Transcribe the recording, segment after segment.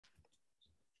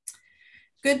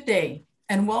Good day,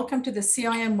 and welcome to the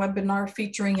CIM webinar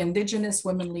featuring Indigenous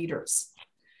women leaders.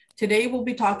 Today, we'll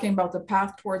be talking about the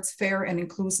path towards fair and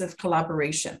inclusive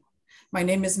collaboration. My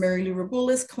name is Mary Lou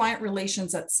Rabulis, Client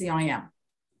Relations at CIM.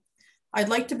 I'd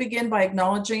like to begin by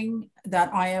acknowledging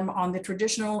that I am on the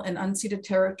traditional and unceded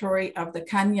territory of the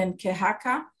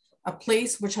Kanien'kehá:ka, a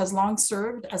place which has long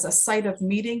served as a site of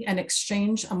meeting and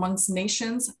exchange amongst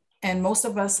nations, and most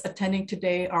of us attending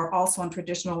today are also on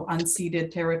traditional unceded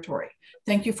territory.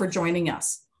 Thank you for joining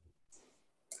us.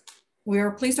 We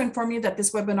are pleased to inform you that this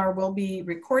webinar will be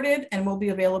recorded and will be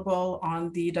available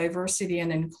on the Diversity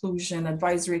and Inclusion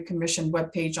Advisory Commission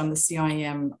webpage on the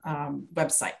CIM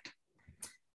website.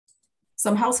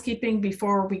 Some housekeeping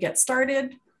before we get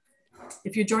started.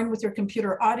 If you joined with your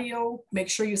computer audio, make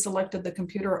sure you selected the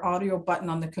computer audio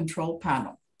button on the control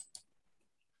panel.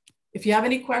 If you have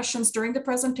any questions during the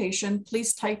presentation,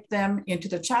 please type them into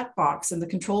the chat box in the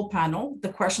control panel.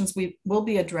 The questions will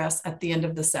be addressed at the end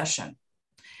of the session.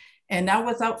 And now,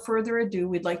 without further ado,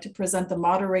 we'd like to present the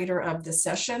moderator of this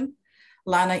session,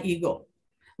 Lana Eagle.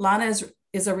 Lana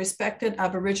is a respected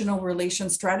Aboriginal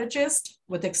relations strategist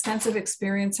with extensive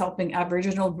experience helping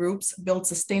Aboriginal groups build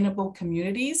sustainable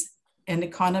communities and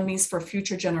economies for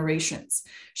future generations.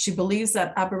 She believes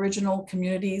that Aboriginal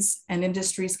communities and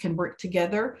industries can work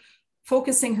together,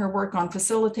 focusing her work on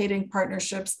facilitating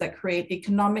partnerships that create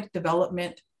economic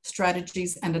development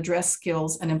strategies and address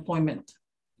skills and employment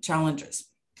challenges.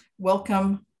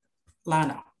 Welcome,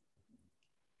 Lana.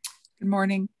 Good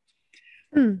morning.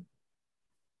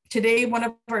 Today, one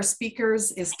of our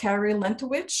speakers is Kari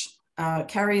Lentowicz.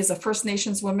 Kari is a First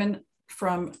Nations woman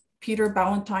from Peter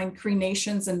Ballantine Cree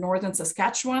Nations in Northern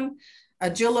Saskatchewan. A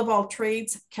Jill of all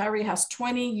trades, Kari has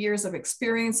 20 years of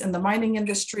experience in the mining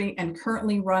industry and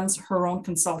currently runs her own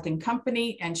consulting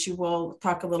company, and she will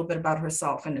talk a little bit about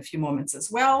herself in a few moments as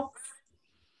well.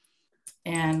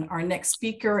 And our next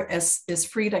speaker is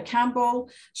Freda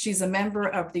Campbell. She's a member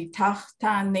of the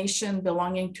Tahta Nation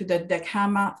belonging to the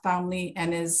Dekhama family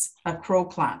and is a Crow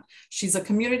clan. She's a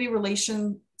community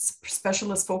relations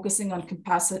specialist focusing on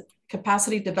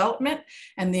capacity development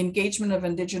and the engagement of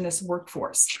Indigenous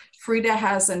workforce. Freda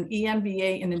has an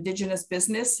EMBA in Indigenous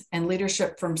business and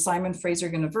leadership from Simon Fraser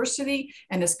University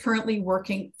and is currently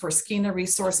working for Skeena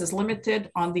Resources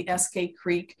Limited on the SK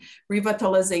Creek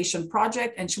revitalization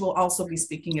project, and she will also be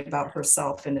speaking about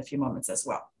herself in a few moments as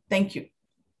well. Thank you.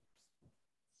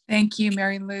 Thank you,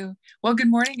 Mary Lou. Well, good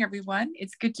morning, everyone.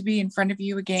 It's good to be in front of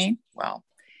you again. Well,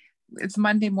 it's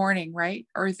Monday morning, right?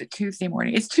 Or is it Tuesday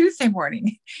morning? It's Tuesday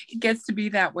morning. It gets to be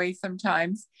that way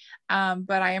sometimes.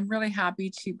 But I am really happy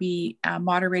to be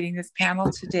moderating this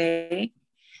panel today.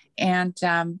 And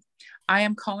I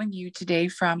am calling you today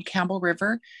from Campbell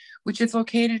River, which is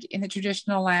located in the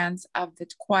traditional lands of the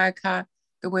Tequayaka,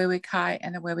 the Wewekai,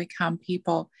 and the Wewekam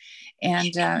people.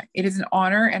 And it is an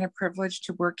honor and a privilege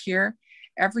to work here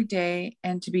every day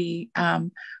and to be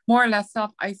more or less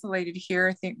self-isolated here.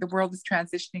 I think the world is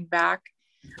transitioning back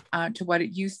to what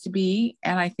it used to be.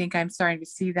 And I think I'm starting to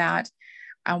see that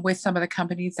with some of the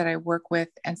companies that I work with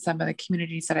and some of the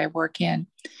communities that I work in.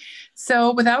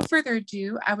 So without further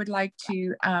ado, I would like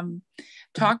to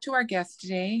talk to our guest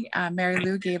today. Mary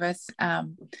Lou gave us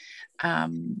a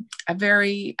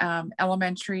very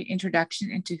elementary introduction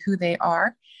into who they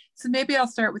are. So maybe I'll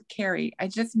start with Kari. I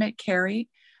just met Kari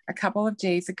a couple of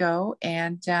days ago,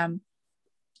 and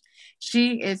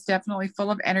she is definitely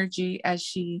full of energy as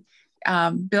she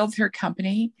builds her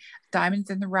company,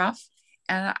 Diamonds in the Rough.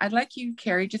 And I'd like you,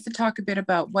 Kari, just to talk a bit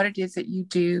about what it is that you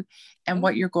do and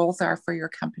what your goals are for your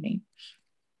company.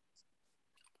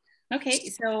 Okay,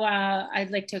 so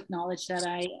I'd like to acknowledge that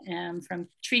I am from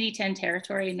Treaty 10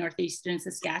 territory in northeastern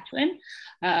Saskatchewan,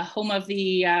 home of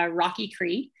the Rocky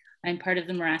Cree. I'm part of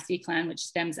the Morassi clan, which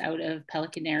stems out of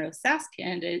Pelican Narrow, Sask.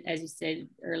 And as you said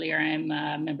earlier, I'm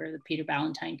a member of the Peter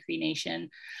Ballantine Cree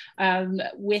Nation.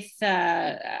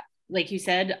 Like you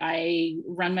said, I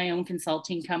run my own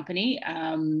consulting company,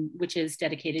 which is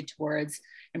dedicated towards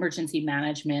emergency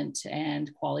management and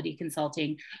quality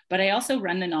consulting. But I also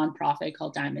run a nonprofit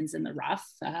called Diamonds in the Rough.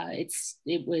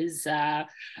 It was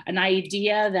an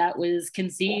idea that was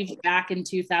conceived back in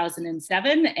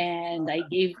 2007, and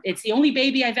it's the only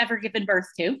baby I've ever given birth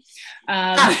to.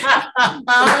 I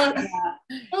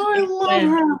love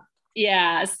her.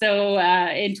 Yeah, so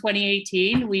in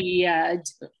 2018,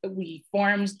 we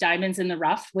formed Diamonds in the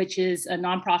Rough, which is a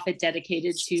nonprofit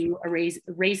dedicated to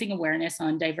raising awareness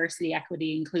on diversity,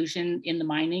 equity, inclusion in the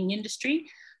mining industry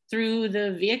through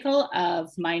the vehicle of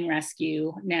mine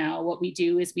rescue. Now, what we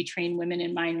do is we train women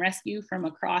in mine rescue from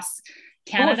across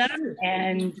Canada,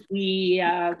 and we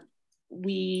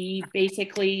we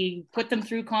basically put them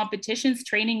through competitions,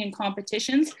 training and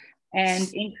competitions,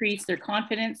 and increase their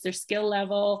confidence, their skill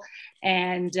level,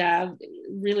 and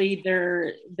really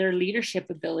their leadership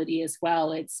ability as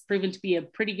well. It's proven to be a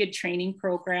pretty good training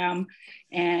program.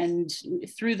 And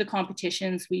through the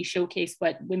competitions, we showcase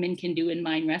what women can do in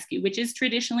mine rescue, which is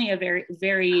traditionally a very,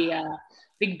 very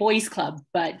big boys club.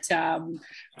 But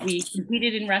we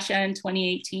competed in Russia in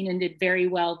 2018 and did very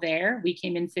well there. We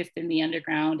came in 5th in the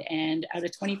underground, and out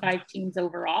of 25 teams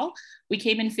overall, we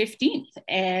came in 15th.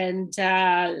 And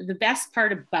the best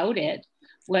part about it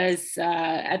was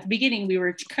at the beginning, we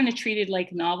were kind of treated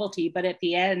like novelty, but at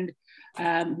the end,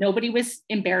 nobody was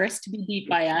embarrassed to be beat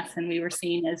by us, and we were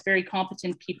seen as very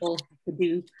competent people to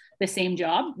do the same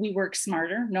job. We work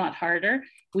smarter, not harder.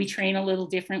 We train a little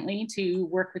differently to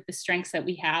work with the strengths that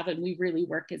we have, and we really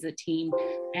work as a team.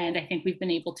 And I think we've been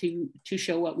able to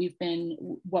show what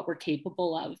we're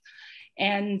capable of.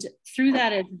 And through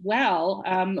that as well,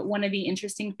 one of the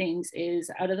interesting things is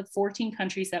out of the 14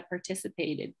 countries that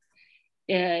participated,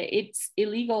 it's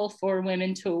illegal for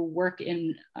women to work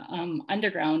in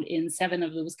underground in 7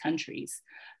 of those countries.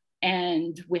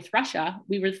 And with Russia,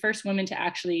 we were the first women to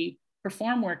actually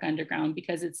perform work underground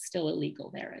because it's still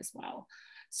illegal there as well.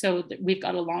 So we've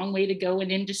got a long way to go in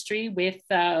industry with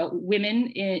women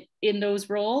in those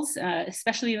roles,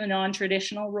 especially the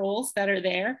non-traditional roles that are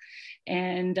there.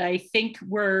 And I think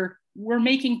we're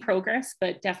making progress,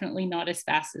 but definitely not as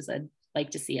fast as I'd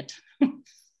like to see it.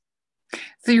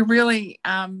 So you're really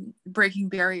breaking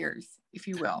barriers, if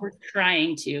you will. We're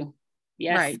trying to,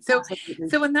 yes. Right.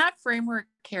 So in that framework,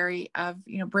 Kari, of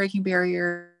breaking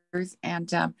barriers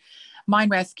and mine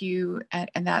rescue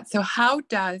and that. So how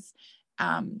does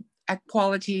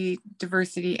equality,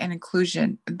 diversity, and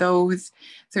inclusion, those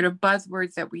sort of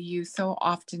buzzwords that we use so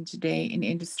often today in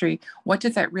industry, what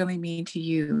does that really mean to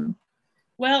you?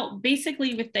 Well,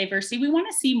 basically with diversity, we want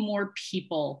to see more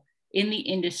people in the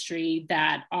industry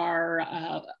that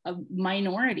are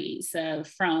minorities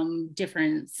from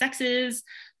different sexes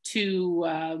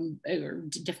to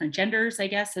different genders, I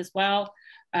guess, as well.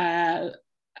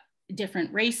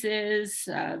 Different races,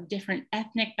 different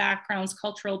ethnic backgrounds,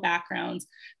 cultural backgrounds,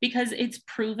 because it's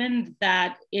proven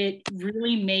that it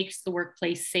really makes the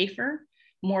workplace safer,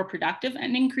 more productive,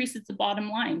 and increases the bottom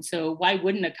line. So why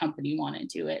wouldn't a company want to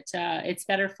do it? It's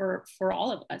better for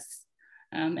all of us.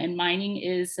 And mining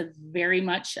is a very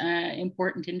much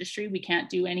important industry. We can't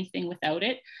do anything without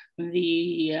it.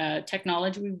 The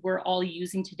technology we're all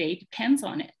using today depends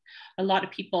on it. A lot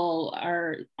of people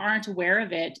aren't aware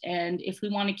of it. And if we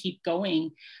want to keep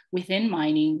going within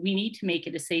mining, we need to make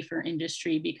it a safer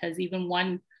industry, because even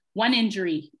one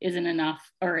injury isn't enough,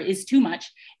 or is too much.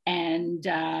 And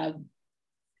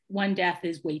one death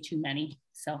is way too many.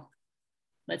 So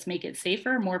let's make it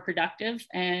safer, more productive,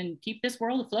 and keep this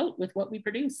world afloat with what we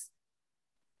produce.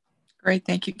 Great.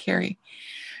 Thank you, Kari.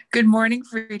 Good morning,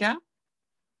 Freda.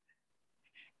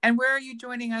 And where are you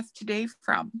joining us today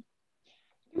from?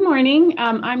 Good morning.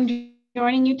 I'm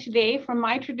joining you today from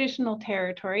my traditional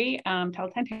territory,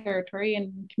 Tahltan territory,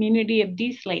 in the community of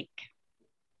Dease Lake.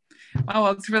 Oh,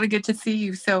 well, it's really good to see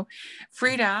you. So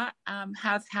Freda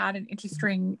has had an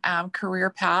interesting career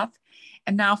path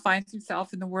and now finds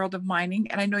herself in the world of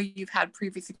mining. And I know you've had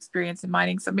previous experience in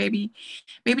mining. So maybe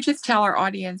just tell our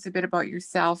audience a bit about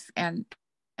yourself and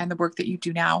the work that you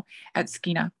do now at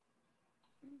Skeena.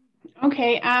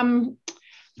 Okay.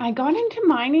 I got into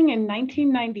mining in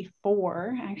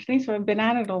 1994, actually, so I've been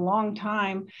at it a long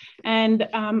time. And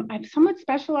I've somewhat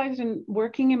specialized in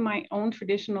working in my own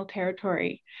traditional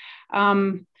territory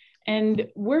and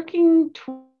working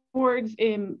towards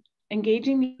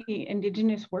engaging the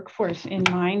Indigenous workforce in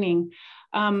mining.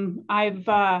 I've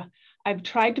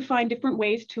tried to find different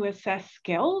ways to assess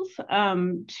skills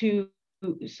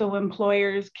so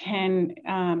employers can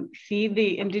see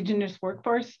the Indigenous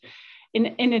workforce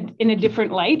in a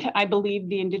different light. I believe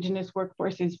the Indigenous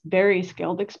workforce is very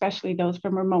skilled, especially those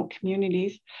from remote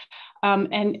communities.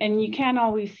 And you can't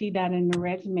always see that in the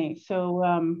resume. So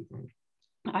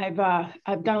I've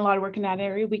done a lot of work in that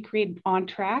area. We created On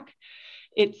Track.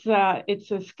 It's a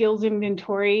skills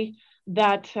inventory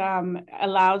that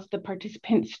allows the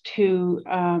participants to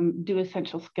do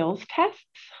essential skills tests,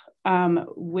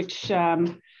 which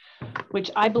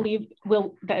I believe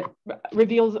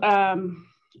reveals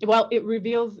it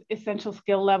reveals essential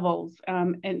skill levels,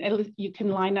 and at least you can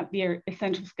line up your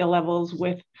essential skill levels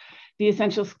with the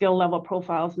essential skill level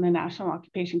profiles in the National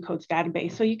Occupation Codes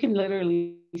database. So you can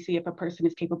literally see if a person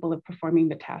is capable of performing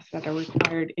the tasks that are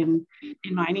required in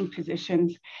mining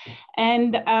positions.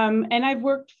 And I've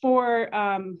worked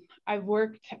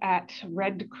at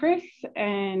Red Chris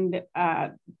and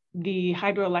the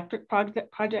hydroelectric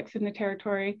projects in the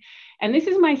territory. And this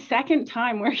is my second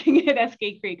time working at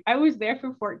Eskay Creek. I was there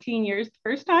for 14 years the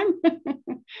first time.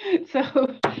 So,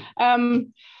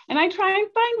 and I try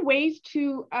and find ways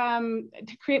to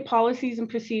create policies and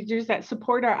procedures that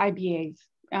support our IBAs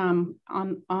on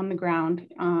the ground,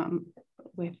 on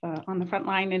the front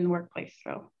line in the workplace.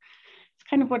 So it's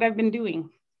kind of what I've been doing.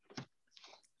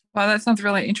 Wow, that sounds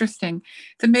really interesting.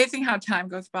 It's amazing how time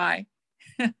goes by.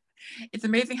 It's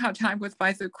amazing how time goes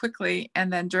by so quickly.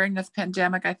 And then during this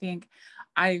pandemic, I think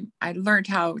I learned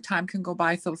how time can go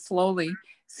by so slowly,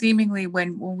 seemingly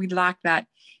when we lack that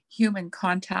human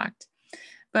contact.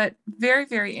 But very,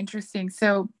 very interesting.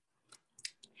 So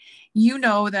you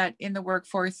know that in the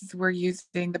workforce, we're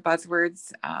using the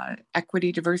buzzwords,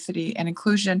 equity, diversity, and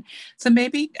inclusion. So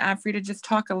maybe, Freda, just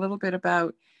talk a little bit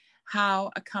about how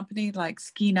a company like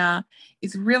Skeena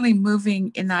is really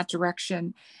moving in that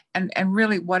direction, and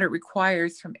really what it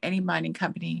requires from any mining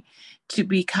company to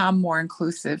become more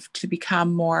inclusive, to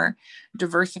become more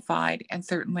diversified, and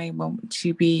certainly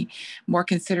to be more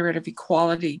considerate of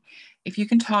equality. If you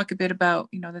can talk a bit about,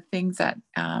 the things that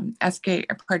Skeena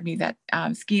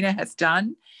has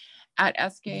done at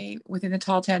Eskay within the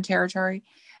Tahltan territory,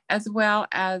 as well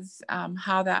as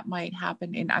how that might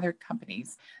happen in other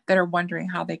companies that are wondering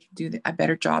how they can do a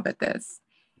better job at this.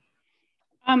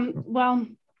 Well,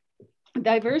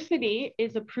 diversity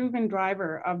is a proven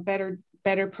driver of better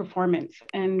performance,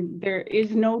 and there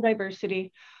is no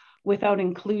diversity without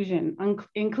inclusion.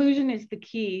 Inclusion is the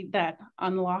key that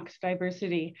unlocks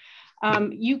diversity.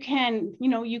 You can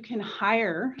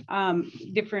hire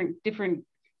different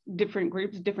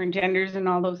groups, different genders, and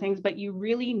all those things, but you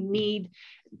really need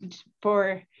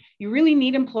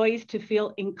employees to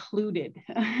feel included,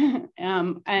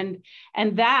 and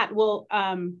that will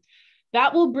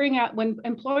bring out, when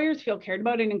employers feel cared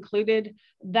about and included,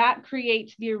 that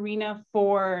creates the arena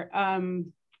for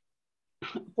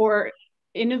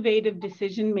innovative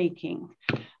decision making,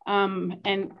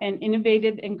 and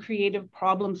innovative and creative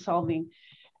problem solving.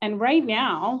 And right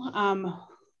now,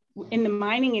 in the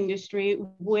mining industry,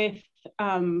 with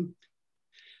UNDRIP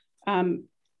and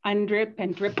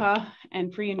DRIPA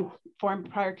and free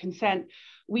informed prior consent,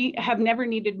 we have never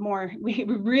needed more. We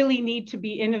really need to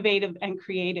be innovative and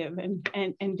creative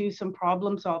and do some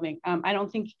problem solving. I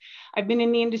don't think, I've been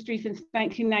in the industry since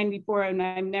 1994, and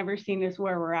I've never seen this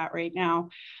where we're at right now.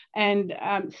 And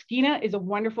Skeena is a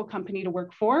wonderful company to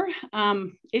work for.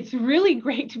 It's really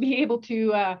great to be able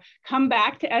to come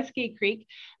back to Eskay Creek.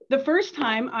 The first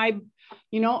time I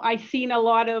seen a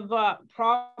lot of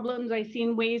problems. I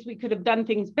seen ways we could have done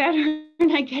things better,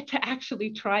 and I get to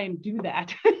actually try and do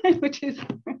that, which is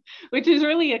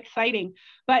really exciting.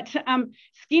 But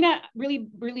Skeena really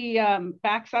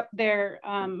backs up their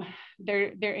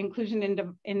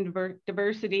inclusion in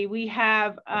diversity. We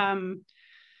have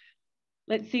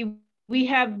we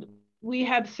have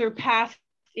surpassed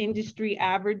industry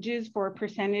averages for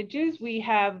percentages. We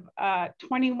have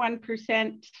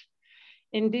 21%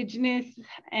 Indigenous,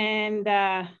 and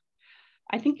I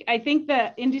think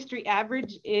the industry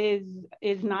average is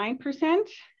 9%,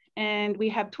 and we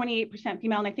have 28%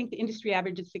 female, and I think the industry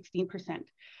average is 16%.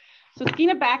 So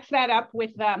Skeena backs that up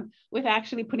with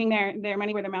actually putting their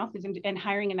money where their mouth is and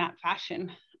hiring in that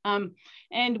fashion.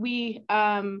 And we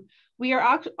are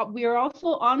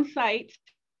also on site,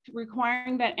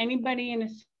 requiring that anybody in a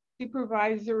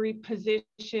supervisory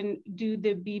position do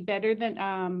the be better than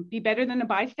a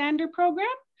bystander program.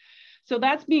 So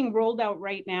that's being rolled out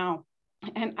right now,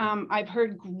 and I've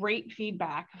heard great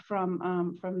feedback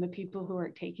from the people who are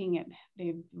taking it.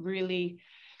 They've really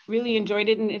enjoyed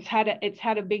it, and it's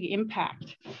had a big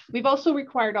impact. We've also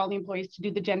required all the employees to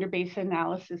do the gender-based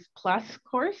analysis plus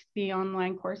course, the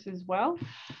online course as well.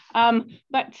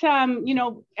 But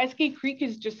Eskay Creek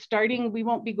is just starting. We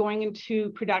won't be going into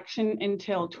production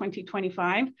until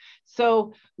 2025.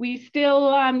 So we still,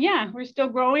 we're still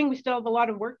growing. We still have a lot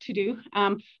of work to do.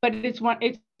 But it's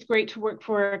great to work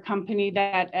for a company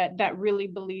that really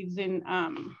believes in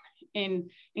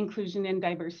inclusion and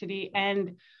diversity,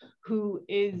 and who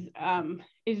is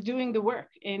doing the work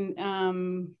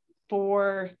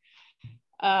for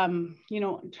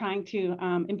trying to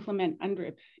implement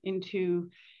UNDRIP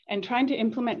and trying to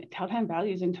implement Tahltan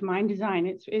values into mine design.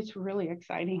 It's really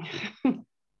exciting.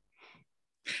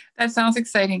 That sounds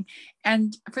exciting.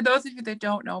 And for those of you that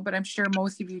don't know, but I'm sure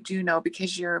most of you do know,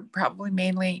 because you're probably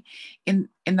mainly in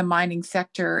the mining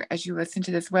sector as you listen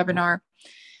to this webinar,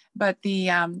 but the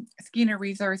Skeena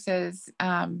Resources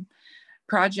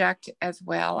project, as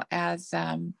well as,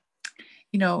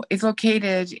 is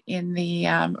located in the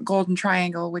Golden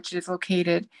Triangle, which is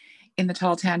located in the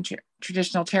Tahltan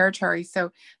traditional territory.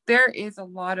 So there is a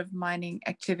lot of mining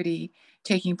activity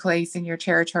taking place in your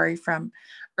territory, from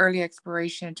early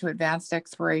exploration to advanced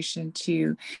exploration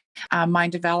to mine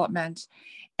development.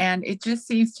 And it just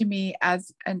seems to me,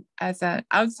 as an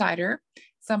outsider,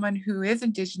 someone who is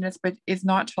Indigenous but is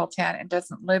not Tahltan and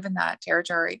doesn't live in that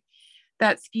territory,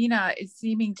 that Skeena is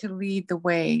seeming to lead the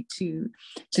way to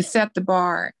set the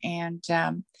bar and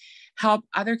help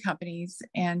other companies.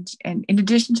 And in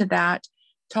addition to that,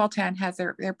 Tahltan has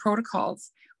their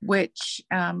protocols, which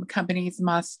companies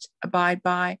must abide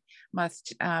by,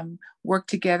 must work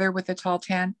together with the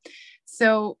Tahltan.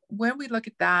 So when we look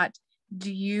at that,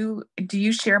 do you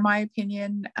share my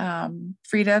opinion,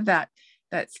 Freda, that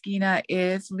Skeena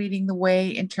is leading the way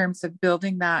in terms of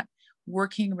building that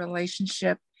working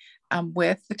relationship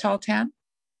with the Tahltan?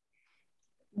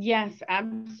 Yes,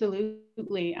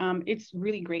 absolutely. It's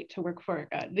really great to work for.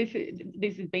 This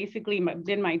is basically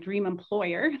been my dream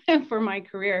employer for my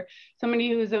career. Somebody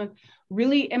who's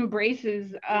really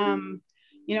embraces, and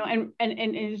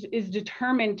is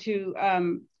determined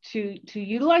to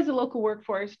utilize the local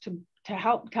workforce to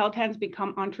help Tahltans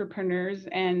become entrepreneurs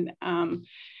and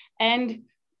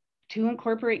to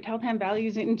incorporate Tahltan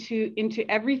values into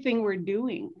everything we're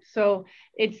doing. So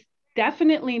it's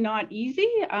definitely not easy.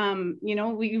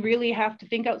 We really have to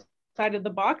think outside of the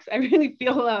box. I really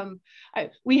feel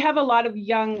we have a lot of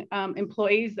young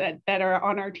employees that are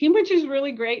on our team, which is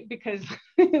really great because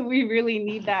we really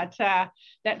need that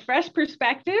fresh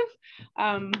perspective.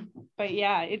 But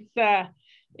yeah,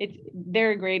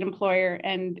 they're a great employer,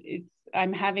 and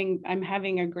I'm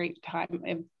having a great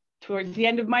time towards the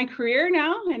end of my career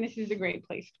now, and this is a great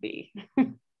place to be.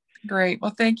 Great.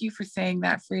 Well, thank you for saying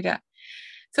that, Freda.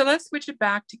 So let's switch it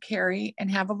back to Kari and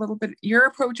have a little bit, your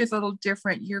approach is a little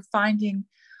different. You're finding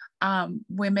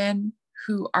women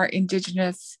who are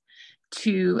Indigenous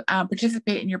to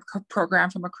participate in your program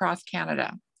from across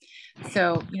Canada.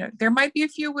 So, there might be a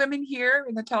few women here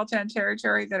in the Tahltan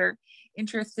territory that are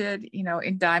interested,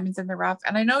 in Diamonds in the Rough.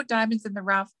 And I know Diamonds in the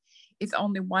Rough is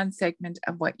only one segment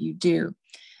of what you do.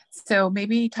 So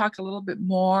maybe talk a little bit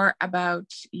more about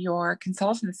your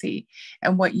consultancy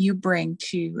and what you bring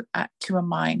to a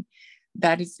mine.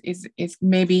 That is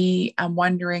maybe I'm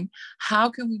wondering, how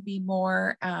can we be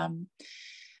more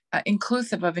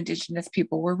inclusive of Indigenous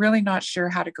people? We're really not sure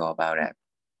how to go about it.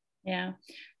 Yeah.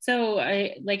 So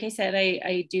like I said,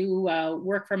 I do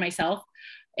work for myself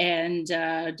and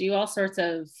do all sorts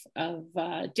of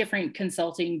different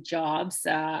consulting jobs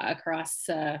across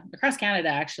Canada.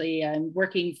 Actually, I'm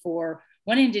working for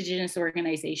one Indigenous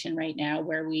organization right now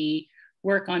where we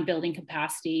work on building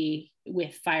capacity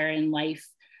with fire and life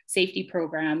safety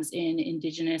programs in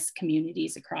Indigenous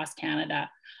communities across Canada.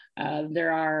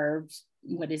 There are,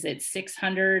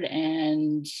 600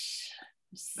 and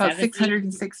about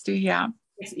 660, yeah.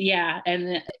 Yeah,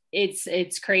 and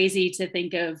it's crazy to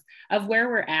think of where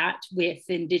we're at with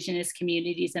Indigenous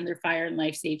communities and their fire and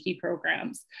life safety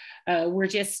programs.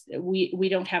 We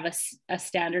don't have a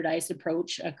standardized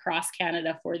approach across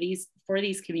Canada for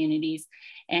these communities,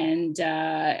 and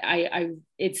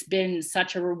it's been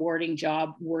such a rewarding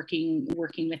job working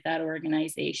with that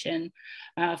organization.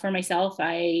 For myself,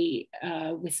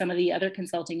 with some of the other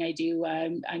consulting I do,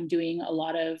 I'm doing a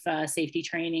lot of safety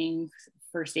training,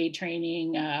 first aid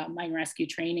training, mine rescue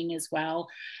training as well.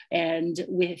 And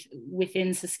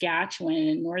within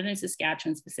Saskatchewan, northern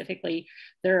Saskatchewan specifically,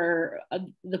 there are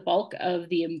the bulk of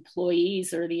the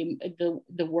employees or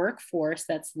the workforce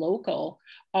that's local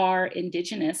are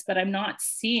Indigenous, but I'm not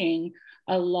seeing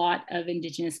a lot of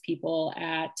Indigenous people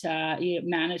at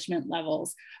management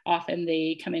levels. Often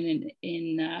they come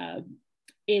in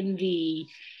the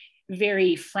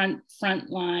very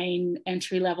frontline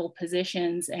entry-level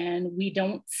positions, and we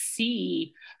don't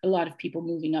see a lot of people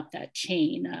moving up that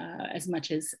chain as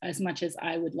much as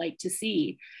I would like to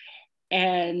see.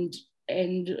 And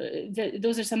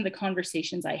those are some of the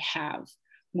conversations I have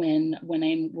when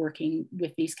I'm working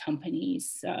with these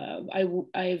companies.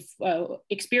 I've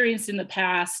experienced in the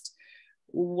past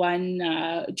one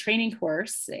training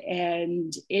course,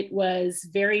 and it was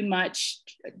very much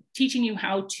teaching you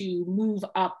how to move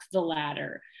up the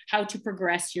ladder, how to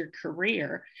progress your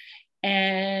career.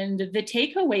 And the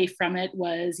takeaway from it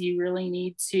was you really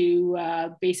need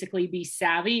to basically be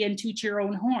savvy and toot your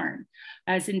own horn.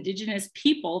 As Indigenous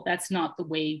people, that's not the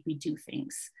way we do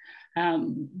things.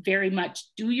 Very much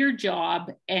do your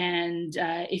job, and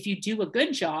if you do a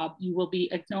good job, you will be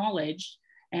acknowledged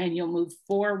and you'll move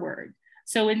forward.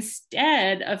 So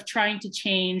instead of trying to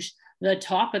change the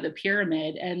top of the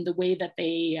pyramid and the way that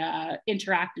they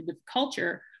interacted with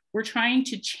culture, we're trying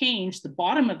to change the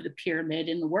bottom of the pyramid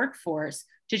in the workforce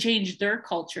to change their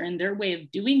culture and their way of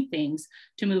doing things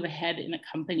to move ahead in a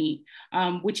company,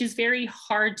 which is very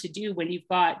hard to do when you've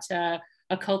got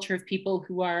a culture of people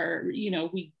who are,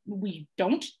 we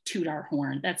don't toot our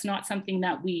horn. That's not something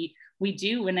that we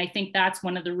do. And I think that's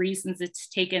one of the reasons it's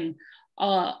taken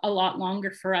a lot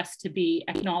longer for us to be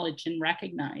acknowledged and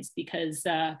recognized, because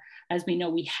as we know,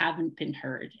 we haven't been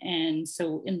heard. And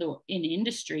so in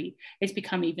industry, it's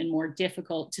become even more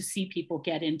difficult to see people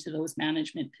get into those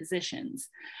management positions.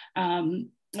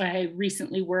 I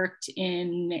recently worked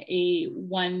in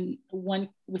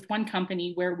with one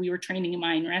company where we were training in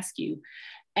mine rescue,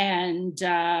 and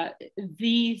the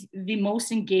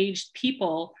most engaged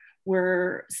people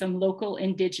were some local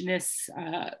Indigenous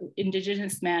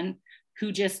men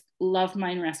who just loved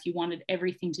mine rescue, wanted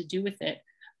everything to do with it.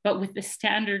 But with the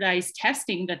standardized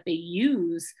testing that they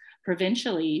use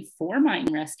provincially for mine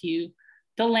rescue,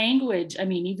 the language, I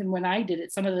mean, even when I did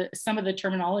it, some of the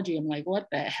terminology, I'm like, what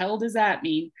the hell does that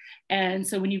mean? And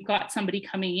so when you've got somebody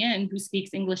coming in who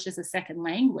speaks English as a second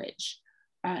language,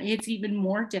 it's even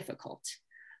more difficult.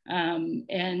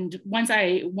 And once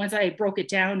I broke it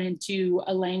down into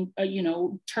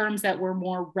terms that were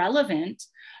more relevant,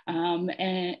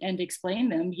 and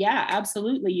explained them, yeah,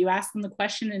 absolutely. You ask them the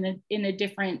question in a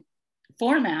different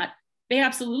format, they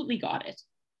absolutely got it.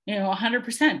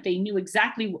 100%. They knew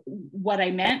exactly what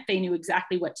I meant. They knew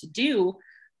exactly what to do.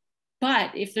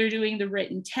 But if they're doing the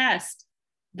written test,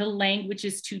 the language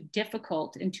is too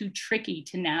difficult and too tricky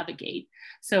to navigate.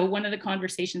 So one of the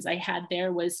conversations I had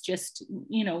there was just,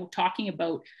 talking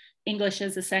about English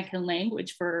as a second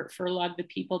language for a lot of the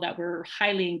people that were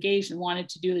highly engaged and wanted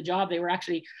to do the job. They were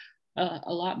actually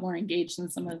a lot more engaged than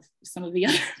some of the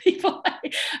other people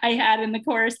I had in the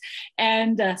course,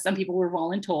 and some people were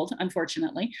voluntold,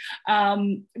 unfortunately.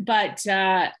 But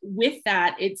with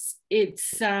that, it's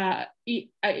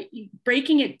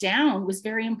breaking it down was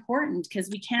very important, because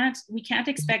we can't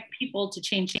expect people to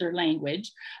change their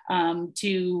language,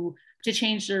 to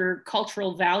change their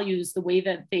cultural values, the way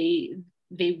that they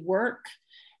work,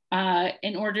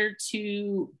 in order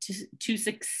to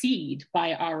succeed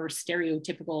by our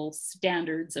stereotypical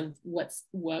standards of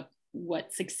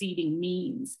what succeeding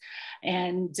means.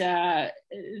 And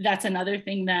that's another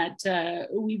thing that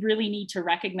we really need to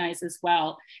recognize as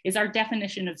well, is our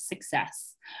definition of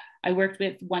success. I worked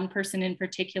with one person in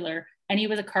particular, and he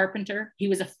was a carpenter. He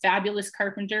was a fabulous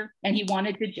carpenter, and he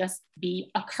wanted to just be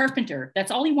a carpenter.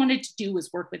 That's all he wanted to do,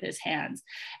 was work with his hands.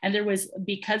 And there was,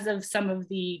 because of some of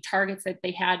the targets that they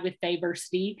had with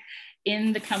diversity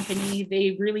in the company,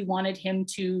 they really wanted him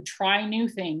to try new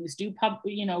things,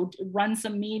 run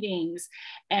some meetings.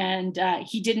 And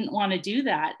he didn't want to do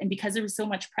that. And because there was so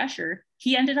much pressure,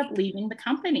 he ended up leaving the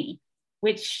company,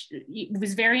 which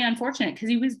was very unfortunate, because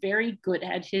he was very good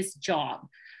at his job.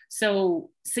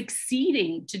 So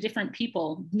succeeding to different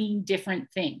people mean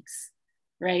different things,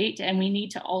 right? And we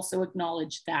need to also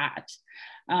acknowledge that.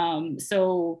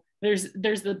 So there's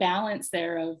the balance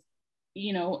there of,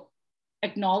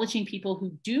 acknowledging people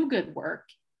who do good work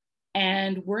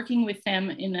and working with them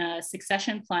in a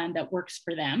succession plan that works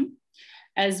for them,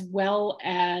 as well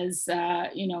as,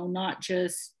 not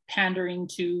just pandering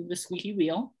to the squeaky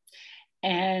wheel.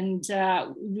 And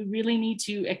we really need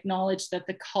to acknowledge that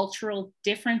the cultural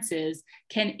differences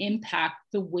can impact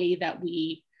the way that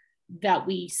we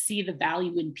see the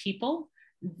value in people,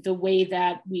 the way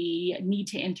that we need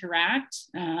to interact.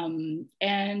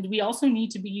 And we also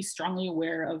need to be strongly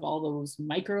aware of all those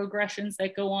microaggressions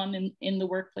that go on in the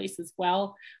workplace as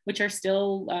well, which are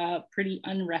still pretty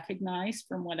unrecognized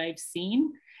from what I've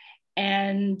seen.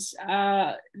 And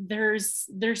there's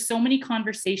so many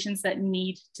conversations that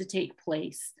need to take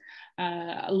place.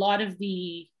 A lot of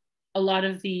the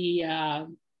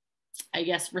I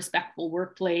guess respectful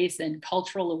workplace and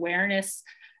cultural awareness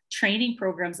training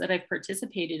programs that I've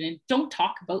participated in don't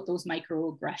talk about those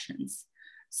microaggressions.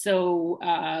 So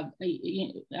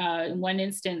in one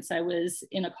instance, I was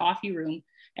in a coffee room,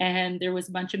 and there was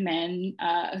a bunch of men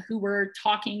who were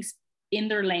talking in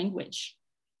their language.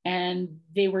 And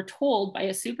they were told by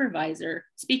a supervisor,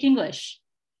 speak English.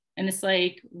 And it's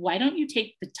like, why don't you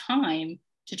take the time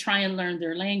to try and learn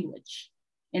their language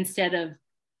instead of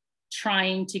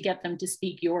trying to get them to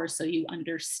speak yours so you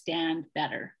understand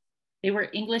better? They were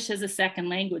English as a second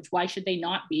language. Why should they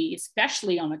not be,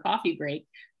 especially on a coffee break,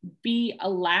 be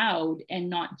allowed and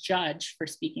not judged for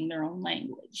speaking their own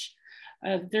language?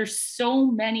 There's so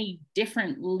many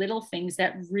different little things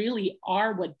that really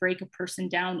are what break a person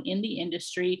down in the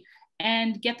industry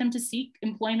and get them to seek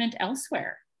employment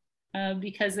elsewhere,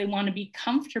 because they want to be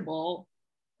comfortable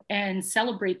and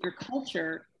celebrate their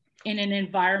culture in an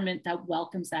environment that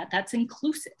welcomes that, that's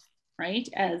inclusive. right?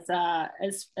 As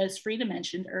Freda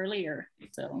mentioned earlier.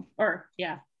 So,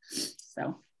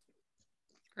 so.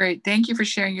 Great. Thank you for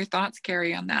sharing your thoughts,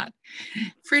 Kari, on that.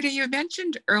 Freda, you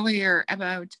mentioned earlier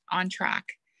about On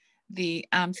Track, the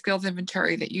skills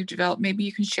inventory that you developed. Maybe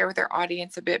you can share with our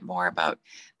audience a bit more about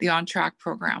the On Track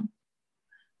program.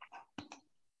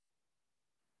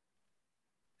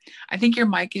 I think your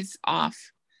mic is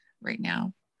off right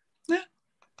now. There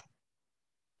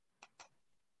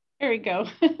we go.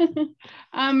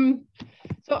 On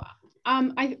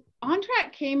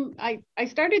Track came, I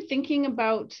started thinking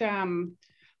about On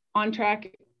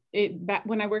Track back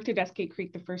when I worked at Eskay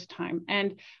Creek the first time.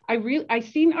 And I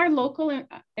seen our local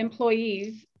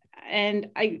employees,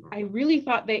 and I really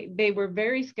thought they were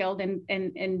very skilled,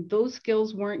 and those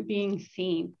skills weren't being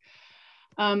seen.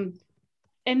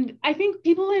 And I think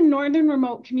people in northern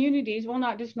remote communities, well,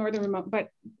 not just northern remote,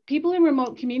 but people in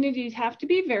remote communities have to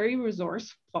be very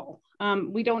resourceful.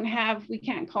 We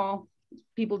can't call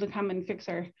people to come and fix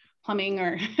our plumbing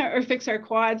or fix our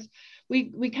quads.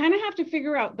 We kind of have to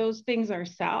figure out those things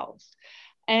ourselves.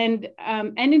 And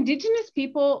Indigenous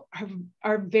people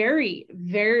are very,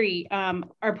 very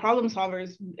are problem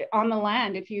solvers on the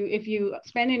land. If you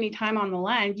spend any time on the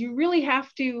land, you really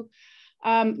have to.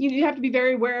 You have to be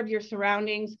very aware of your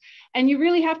surroundings, and you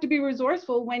really have to be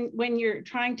resourceful when you're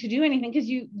trying to do anything, because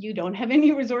you don't have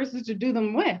any resources to do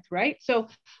them with, right? So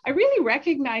I really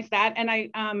recognize that, and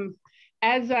I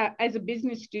as a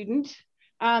business student,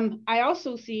 I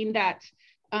also seen that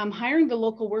hiring the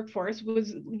local workforce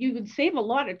you would save a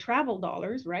lot of travel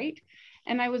dollars, right?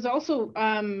 And I was also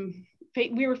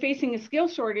we were facing a skill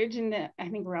shortage in I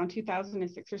think around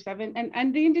 2006 or 7,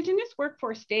 and the Indigenous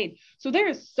workforce stayed. So there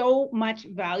is so much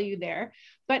value there,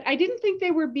 but I didn't think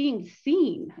they were being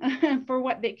seen for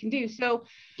what they can do. So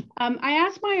I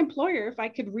asked my employer if I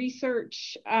could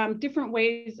research different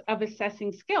ways of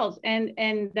assessing skills, and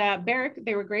Barrick,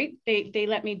 they were great. They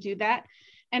let me do that.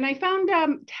 And I found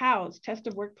TOWS, Test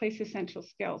of Workplace Essential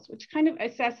Skills, which kind of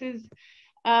assesses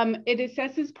it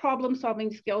assesses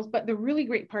problem-solving skills, but the really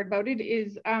great part about it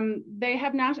is they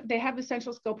have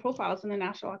essential skill profiles in the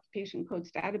National Occupation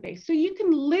Codes database. So you can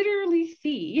literally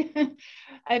see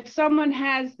if someone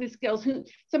has the skills,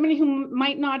 somebody who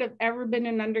might not have ever been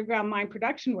an underground mine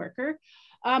production worker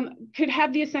could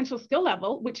have the essential skill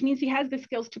level, which means he has the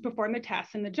skills to perform the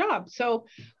tasks in the job. So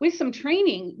with some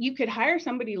training, you could hire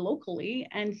somebody locally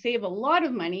and save a lot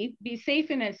of money, be safe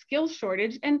in a skills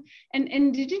shortage, and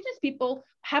Indigenous people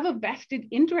have a vested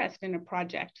interest in a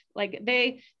project. Like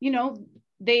they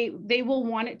will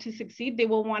want it to succeed. They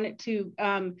will want it to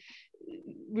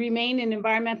remain in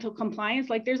environmental compliance.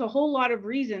 Like there's a whole lot of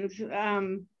reasons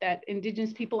that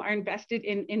Indigenous people are invested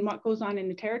in what goes on in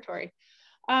the territory.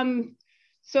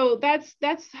 So that's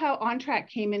how On Track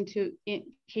came into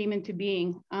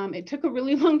being. It took a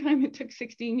really long time. It took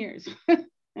 16 years.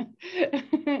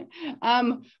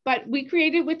 But we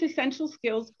created with Essential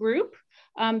Skills Group.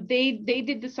 They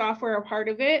did the software, a part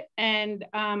of it, and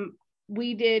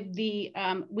we did the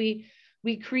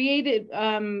we created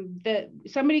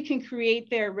somebody can create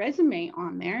their resume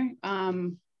on there,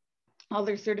 all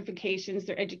their certifications,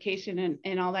 their education,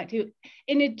 and all that too,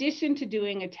 in addition to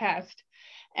doing a test.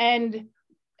 And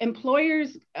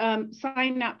employers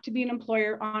sign up to be an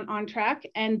employer on Track,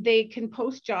 and they can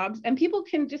post jobs, and people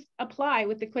can just apply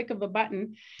with the click of a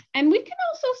button. And we can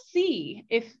also see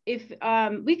if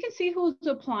we can see who's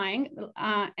applying,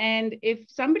 and if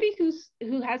somebody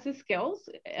who has the skills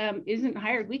isn't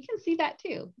hired, we can see that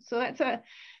too. So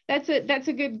that's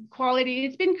a good quality.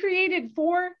 It's been created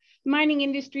for mining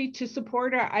industry to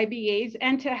support our IBAs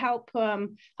and to help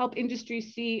industry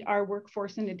see our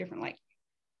workforce in a different light.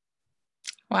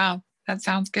 Wow, that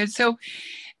sounds good. So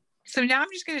now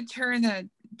I'm just going to turn the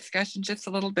discussion just a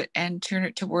little bit and turn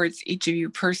it towards each of you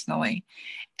personally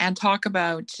and talk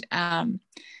about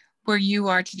where you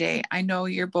are today. I know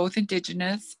you're both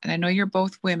Indigenous and I know you're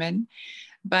both women,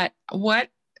 but what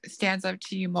stands out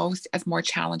to you most as more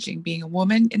challenging, being a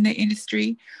woman in the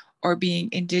industry or being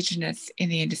Indigenous in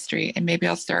the industry? And maybe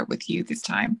I'll start with you this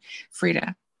time,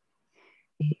 Freda.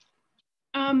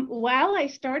 Well, I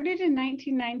started in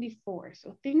 1994,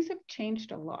 so things have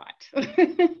changed a lot.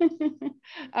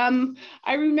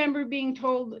 I remember being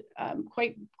told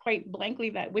quite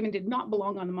blankly that women did not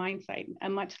belong on the mine site,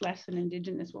 and much less an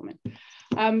Indigenous woman.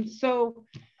 So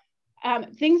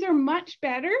things are much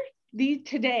better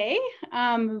today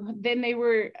than they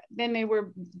were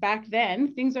back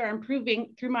then. Things are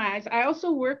improving through my eyes. I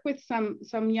also work with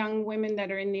some young women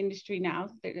that are in the industry now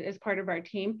as part of our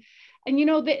team, and you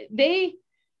know they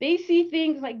they see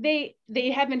things like they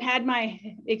haven't had my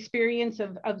experience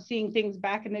of seeing things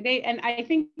back in the day. And I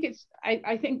think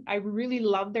I think I really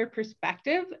love their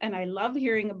perspective, and I love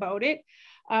hearing about it,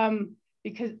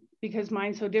 because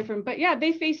mine's so different. But yeah,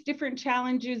 they face different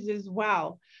challenges as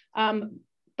well.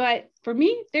 But for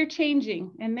me, they're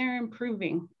changing and they're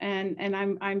improving, and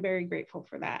I'm very grateful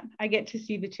for that. I get to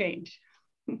see the change.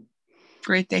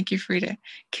 Great, thank you, Freda.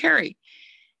 Kari,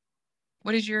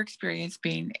 what has your experience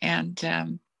been, and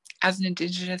as an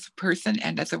Indigenous person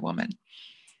and as a woman?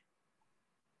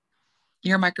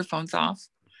 Your microphone's off.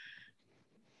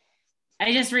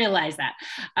 I just realized that.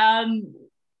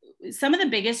 Some of the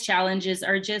biggest challenges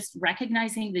are just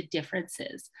recognizing the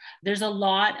differences. There's a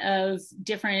lot of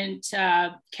different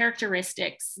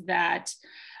characteristics that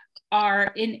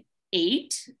are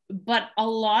innate, but a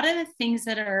lot of the things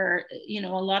that are, a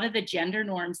lot of the gender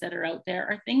norms that are out there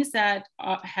are things that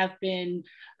have been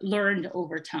learned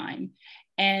over time.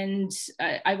 And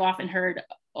I've often heard,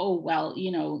 oh, well,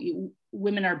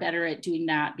 women are better at doing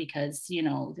that because,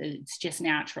 it's just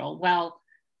natural. Well,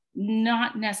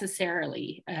 not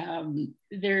necessarily.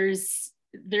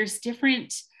 There's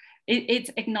different,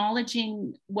 it's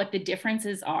acknowledging what the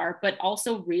differences are, but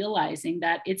also realizing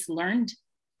that it's learned.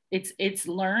 It's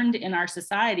learned in our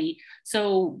society.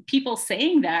 So people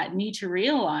saying that need to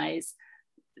realize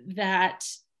that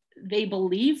they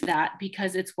believe that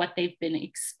because it's what they've been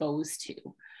exposed to.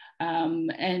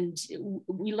 And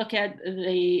we look at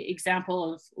the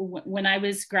example of when I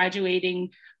was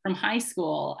graduating from high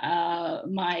school,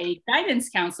 my guidance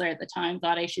counselor at the time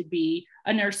thought I should be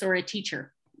a nurse or a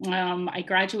teacher. I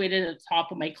graduated at the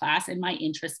top of my class and my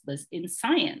interest was in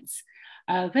science.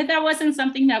 But that wasn't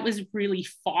something that was really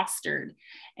fostered.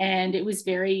 And it was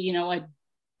very,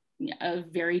 a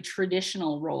very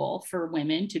traditional role for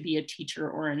women to be a teacher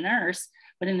or a nurse.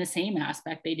 But in the same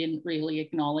aspect, they didn't really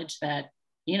acknowledge that,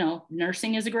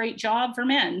 nursing is a great job for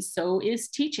men, so is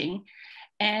teaching.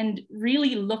 And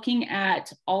really looking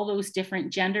at all those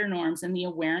different gender norms and the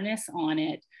awareness on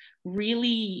it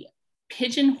really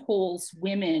pigeonholes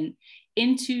women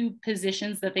into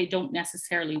positions that they don't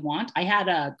necessarily want. I had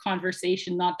a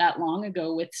conversation not that long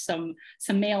ago with some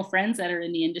male friends that are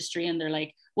in the industry, and they're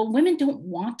like, well, women don't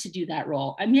want to do that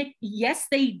role. I mean, yes,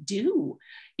 they do.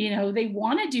 They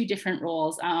want to do different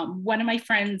roles. One of my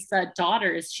friend's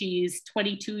daughters, she's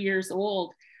 22 years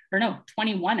old, or no,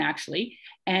 21 actually.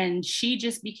 And she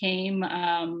just became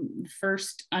the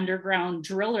first underground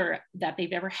driller that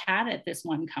they've ever had at this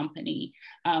one company.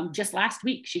 Just last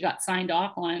week, she got signed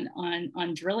off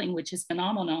on drilling, which is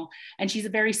phenomenal. And she's a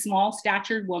very small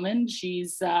statured woman.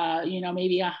 She's,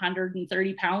 maybe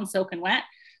 130 pounds soaking wet,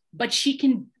 but she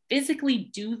can physically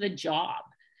do the job.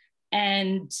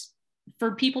 And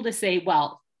for people to say,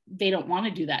 well, they don't want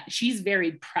to do that. She's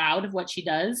very proud of what she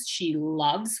does. She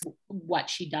loves what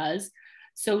she does.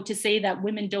 So to say that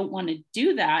women don't want to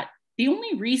do that, the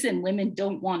only reason women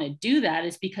don't want to do that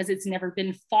is because it's never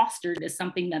been fostered as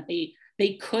something that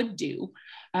they could do.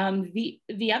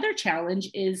 The other challenge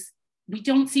is we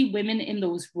don't see women in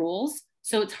those roles.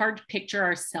 So it's hard to picture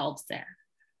ourselves there.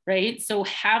 Right. So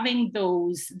having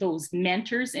those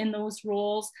mentors in those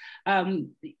roles, we're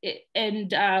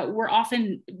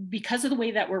often, because of the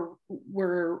way that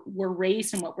we're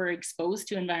raised and what we're exposed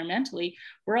to environmentally,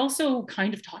 we're also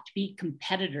kind of taught to be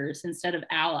competitors instead of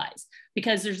allies,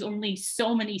 because there's only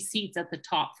so many seats at the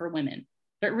top for women.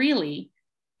 But really,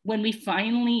 when we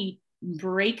finally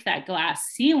break that glass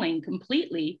ceiling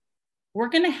completely, we're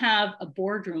going to have a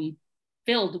boardroom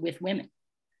filled with women.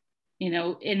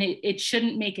 And it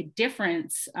shouldn't make a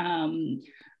difference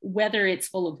whether it's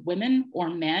full of women or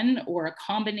men or a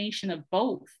combination of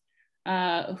both.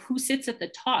 Who sits at the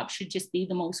top should just be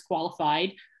the most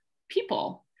qualified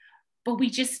people. But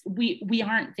we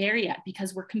aren't there yet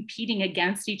because we're competing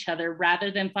against each other rather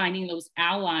than finding those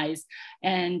allies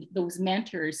and those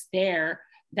mentors there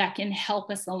that can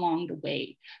help us along the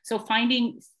way. So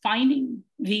finding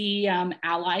the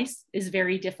allies is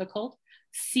very difficult.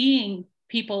 Seeing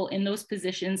people in those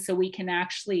positions so we can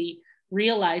actually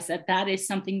realize that that is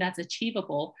something that's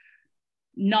achievable,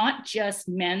 not just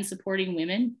men supporting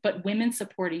women, but women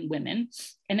supporting women,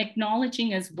 and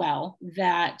acknowledging as well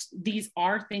that these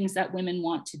are things that women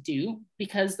want to do,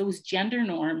 because those gender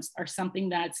norms are something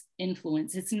that's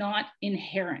influenced. It's not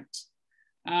inherent.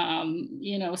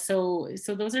 So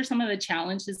those are some of the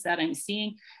challenges that I'm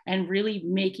seeing, and really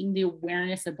making the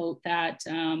awareness about that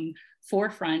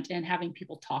forefront and having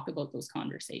people talk about those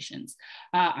conversations.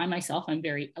 I myself, I'm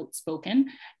very outspoken,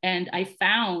 and I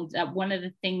found that one of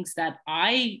the things that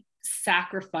I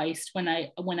sacrificed when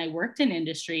I worked in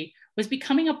industry was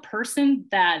becoming a person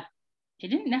that I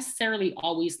didn't necessarily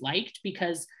always liked,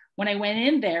 because when I went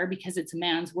in there, because it's a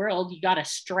man's world, you got to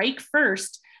strike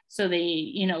first. So they,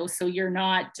 you know, so you're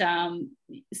not,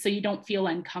 so you don't feel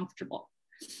uncomfortable.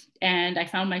 And I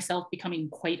found myself becoming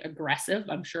quite aggressive.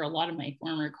 I'm sure a lot of my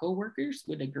former coworkers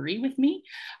would agree with me,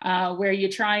 where you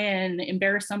try and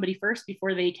embarrass somebody first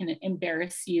before they can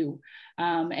embarrass you.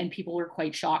 And people were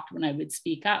quite shocked when I would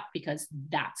speak up, because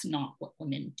that's not what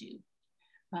women do.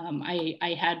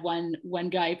 I had one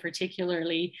guy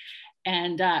particularly,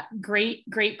 and great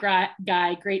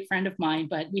guy, great friend of mine,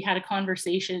 but we had a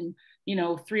conversation, you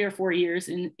know, 3 or 4 years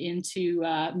into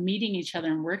meeting each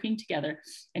other and working together.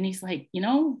 And he's like, you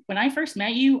know, when I first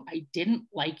met you, I didn't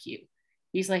like you.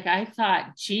 He's like, I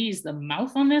thought, geez, the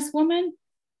mouth on this woman,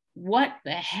 what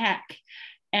the heck?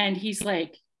 And he's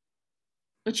like,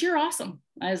 but you're awesome.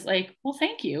 I was like, well,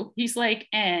 thank you. He's like,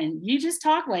 and you just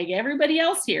talk like everybody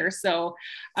else here. So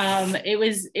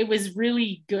it was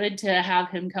really good to have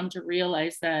him come to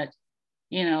realize that,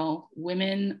 you know,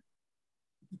 women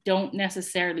don't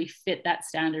necessarily fit that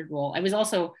standard role. I was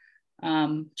also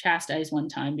chastised one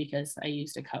time because I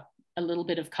used a little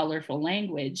bit of colorful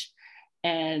language,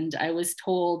 and I was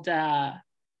told by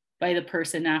the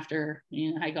person after,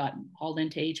 you know, I got hauled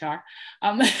into HR.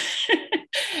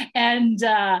 And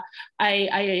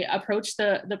I approached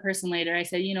the person later. I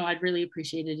said, you know, I'd really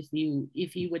appreciate it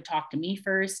if you would talk to me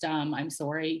first. I'm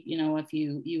sorry, you know, if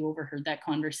you overheard that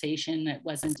conversation that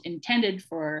wasn't intended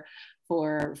for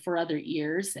other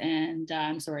ears, and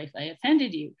I'm sorry if I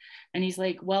offended you. And he's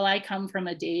like, well, I come from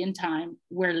a day and time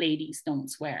where ladies don't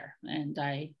swear. And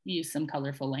I used some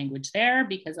colorful language there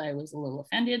because I was a little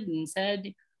offended, and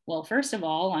said, well, first of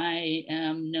all, I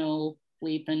am no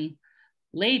bleeping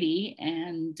lady,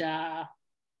 and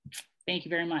thank you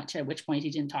very much. At which point he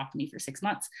didn't talk to me for 6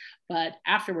 months, but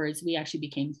afterwards we actually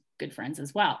became good friends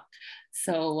as well.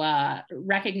 So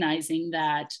recognizing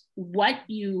that what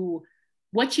you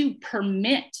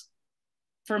permit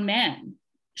for men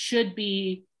should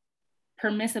be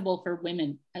permissible for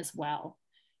women as well.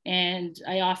 And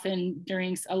I often,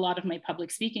 during a lot of my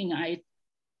public speaking,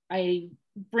 I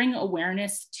bring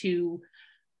awareness to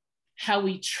how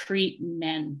we treat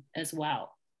men as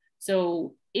well.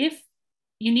 So if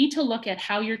you need to look at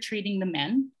how you're treating the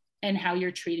men and how you're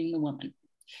treating the women.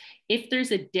 If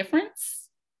there's a difference,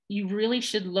 you really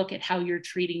should look at how you're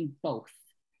treating both.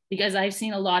 Because I've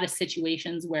seen a lot of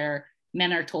situations where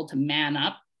men are told to man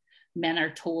up, men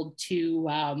are told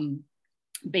to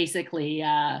basically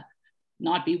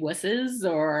not be wusses,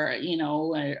 or, you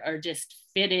know, or just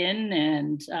fit in.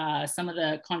 And some of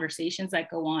the conversations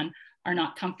that go on are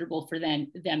not comfortable for them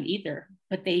either,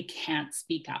 but they can't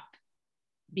speak up,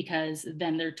 because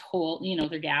then they're told, you know,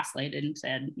 they're gaslighted and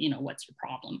said, you know, what's your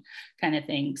problem, kind of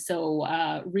thing.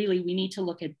 So really, we need to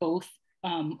look at both,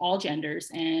 all genders,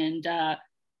 and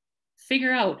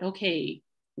figure out, okay,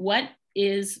 what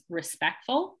is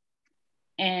respectful,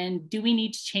 and do we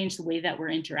need to change the way that we're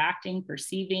interacting,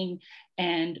 perceiving,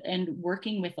 and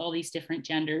working with all these different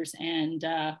genders. And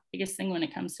biggest thing when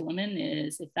it comes to women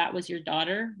is, if that was your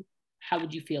daughter, how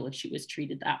would you feel if she was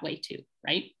treated that way too,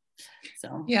 right?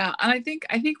 So yeah, and I think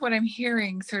what I'm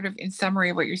hearing, sort of in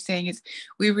summary of what you're saying, is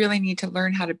we really need to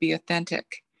learn how to be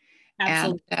authentic.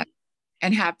 Absolutely.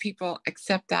 And have people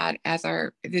accept that as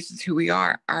this is who we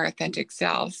are, our authentic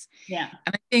selves. Yeah.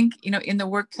 And I think, you know, in the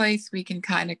workplace, we can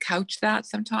kind of couch that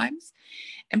sometimes.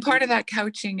 And part of that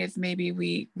couching is maybe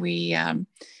we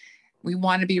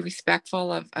want to be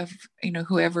respectful of, you know,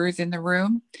 whoever is in the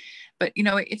room. But, you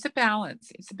know, it's a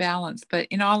balance. But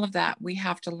in all of that, we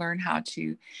have to learn how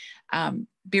to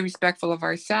be respectful of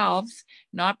ourselves,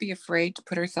 not be afraid to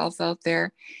put ourselves out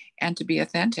there, and to be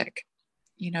authentic.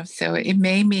 You know, so it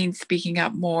may mean speaking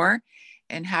up more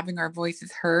and having our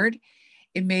voices heard.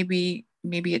 It may be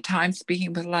at times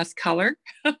speaking with less color,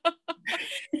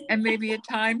 and maybe at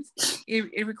times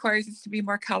it requires us to be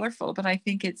more colorful. But I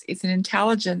think it's an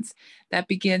intelligence that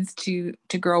begins to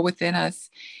grow within us,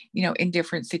 you know, in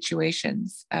different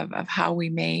situations of how we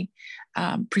may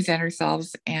present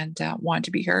ourselves and want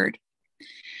to be heard.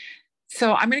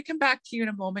 So I'm going to come back to you in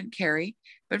a moment, Kari.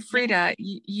 But Freda,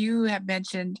 you have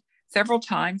mentioned several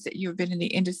times that you've been in the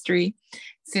industry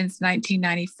since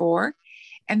 1994.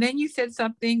 And then you said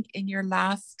something in your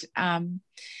last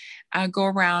go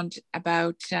around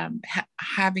about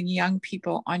having young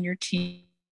people on your team.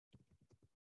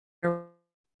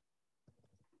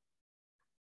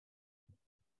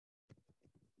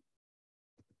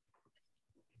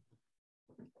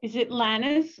 Is it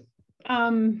Lana's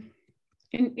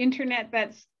internet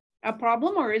that's a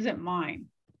problem, or is it mine?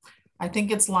 I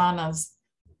think it's Lana's.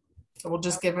 So we'll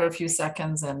just give her a few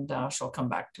seconds, and she'll come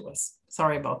back to us.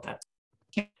 Sorry about that.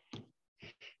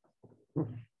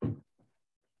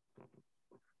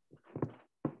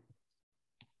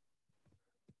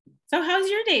 So how's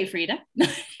your day, Freda?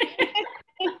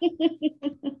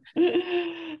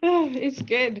 It's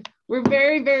good. We're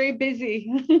very, very busy.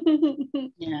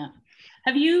 Yeah.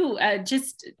 Have you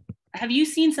have you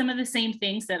seen some of the same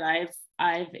things that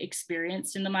I've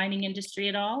experienced in the mining industry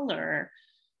at all, or?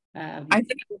 I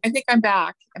think I'm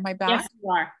back. Am I back? Yes, you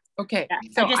are. Okay. Yeah.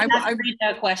 So I just asked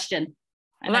Freda a question.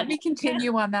 Let me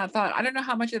continue on that thought. I don't know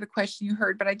how much of the question you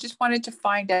heard, but I just wanted to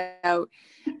find out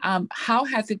how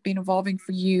has it been evolving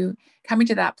for you coming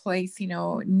to that place, you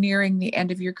know, nearing the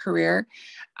end of your career,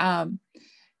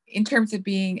 in terms of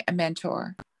being a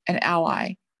mentor, an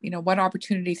ally, you know, what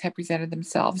opportunities have presented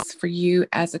themselves for you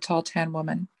as a tall tan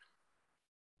woman?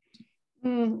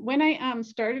 When I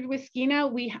started with Skeena,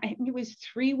 I think it was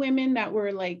 3 women that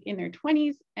were like in their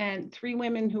 20s and 3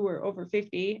 women who were over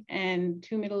 50 and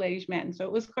 2 middle-aged men. So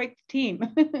it was quite the team.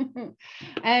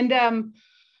 And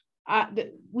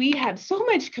we have so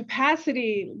much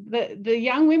capacity. The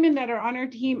young women that are on our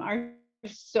team are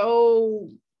so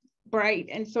bright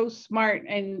and so smart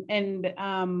and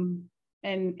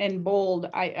bold.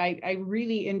 I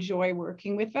really enjoy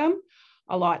working with them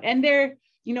a lot. And they're,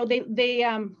 you know,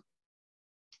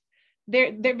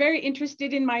 they're very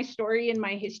interested in my story and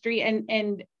my history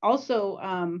and also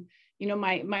you know,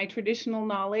 my traditional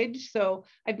knowledge. So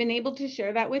I've been able to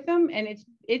share that with them, and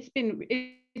it's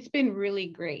been really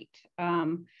great.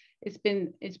 It's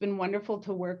been wonderful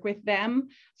to work with them.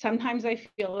 Sometimes I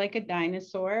feel like a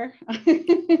dinosaur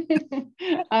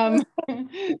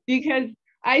because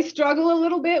I struggle a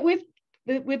little bit with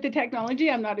the technology.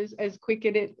 I'm not as quick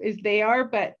at it as they are,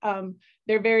 but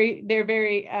they're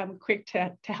very quick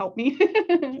to help me.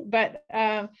 But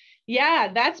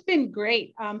yeah, that's been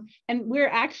great. And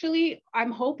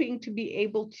I'm hoping to be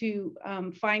able to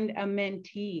find a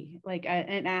mentee, like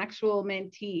an actual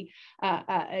mentee,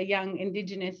 a young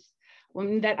Indigenous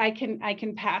woman that I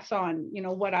can pass on, you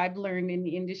know, what I've learned in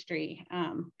the industry,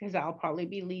 because I'll probably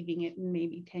be leaving it in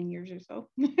maybe 10 years or so.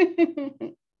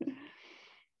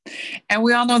 And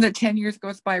we all know that 10 years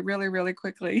goes by really, really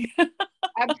quickly.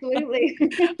 Absolutely.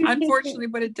 Unfortunately,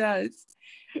 but it does.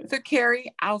 So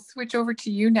Kari, I'll switch over to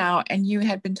you now. And you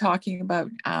had been talking about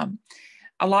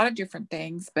a lot of different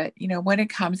things, but you know, when it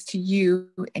comes to you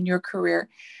and your career,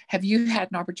 have you had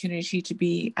an opportunity to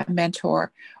be a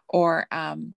mentor or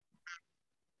an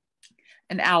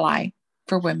ally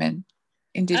for women,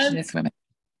 Indigenous women?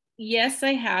 Yes,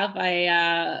 I have.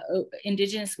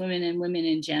 Indigenous women and women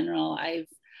in general.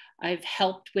 I've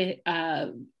helped with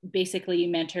basically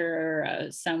mentor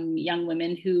some young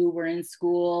women who were in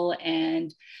school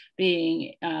and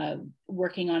being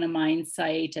working on a mine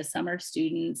site as summer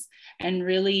students, and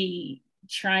really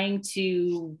trying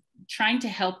to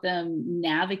help them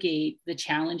navigate the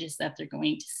challenges that they're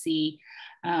going to see,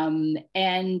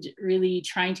 and really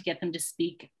trying to get them to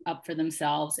speak up for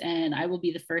themselves. And I will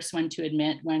be the first one to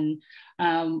admit, when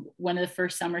one of the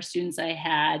first summer students I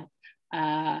had,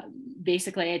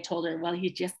 basically I told her, well, you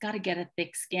just got to get a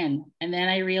thick skin. And then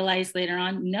I realized later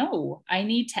on, no, I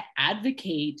need to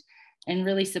advocate and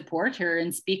really support her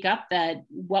and speak up that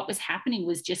what was happening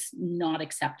was just not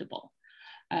acceptable.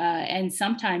 And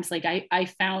sometimes, like I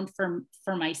found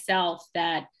for myself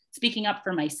that speaking up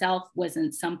for myself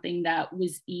wasn't something that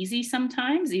was easy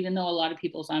sometimes, even though a lot of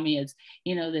people saw me as,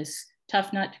 you know, this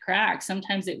tough nut to crack.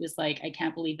 Sometimes it was like, I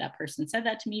can't believe that person said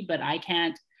that to me, but I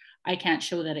can't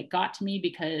show that it got to me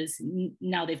because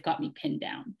now they've got me pinned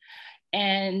down.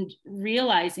 And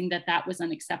realizing that that was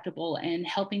unacceptable, and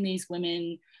helping these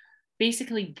women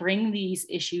basically bring these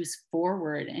issues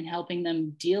forward and helping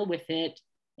them deal with it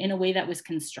in a way that was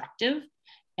constructive,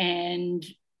 and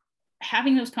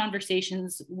having those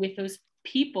conversations with those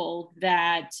people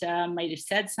that might have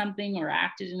said something or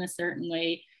acted in a certain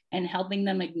way, and helping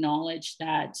them acknowledge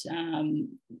that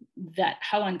that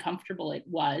how uncomfortable it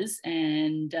was,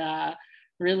 and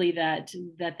really that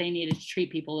they needed to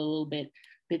treat people a little bit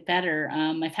better.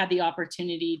 I've had the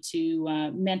opportunity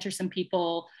to mentor some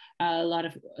people, a lot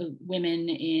of women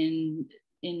in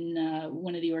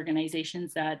one of the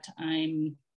organizations that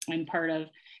I'm part of,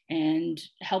 and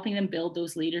helping them build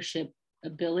those leadership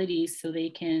abilities so they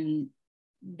can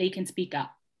speak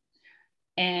up,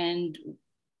 and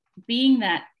being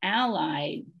that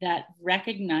ally that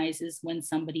recognizes when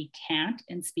somebody can't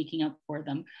and speaking up for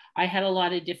them. I had a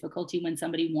lot of difficulty when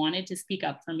somebody wanted to speak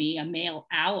up for me, a male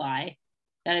ally,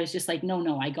 that I was just like,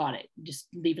 no, I got it, just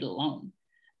leave it alone.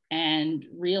 And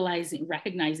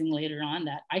recognizing later on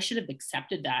that I should have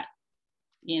accepted that,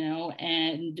 you know,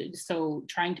 and so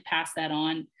trying to pass that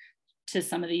on to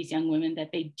some of these young women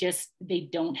that they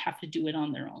don't have to do it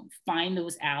on their own. Find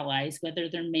those allies, whether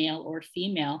they're male or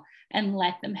female, and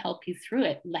let them help you through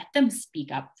it. Let them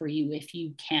speak up for you if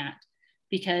you can't,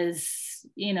 because,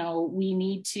 you know, we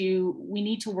need to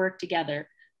work together.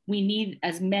 We need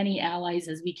as many allies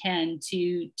as we can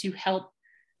to help,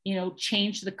 you know,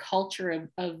 change the culture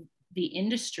of the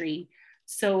industry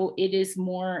so it is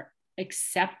more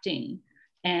accepting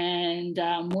and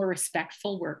more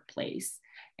respectful workplace.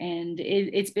 And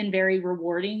it's been very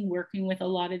rewarding working with a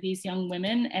lot of these young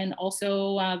women, and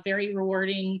also very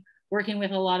rewarding working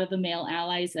with a lot of the male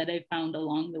allies that I've found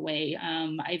along the way.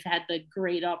 I've had the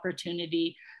great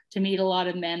opportunity to meet a lot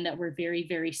of men that were very,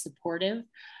 very supportive,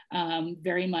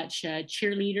 very much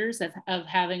cheerleaders of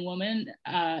having women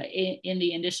in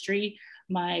the industry.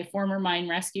 My former mine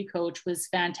rescue coach was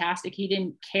fantastic. He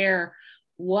didn't care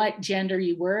what gender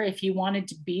you were. If you wanted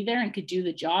to be there and could do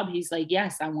the job, he's like,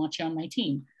 yes, I want you on my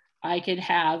team. I could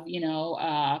have, you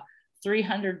know,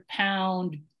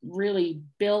 300-pound, really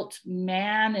built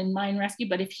man in mine rescue,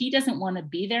 but if he doesn't want to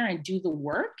be there and do the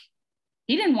work,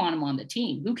 he didn't want him on the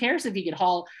team. Who cares if he could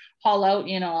haul out,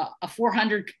 you know, a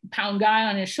 400-pound guy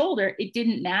on his shoulder? It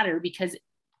didn't matter, because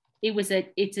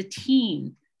it's a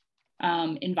team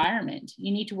environment.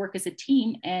 You need to work as a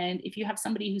team. And if you have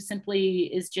somebody who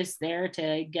simply is just there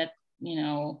to get, you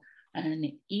know,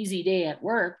 an easy day at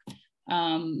work,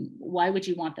 why would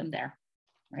you want them there?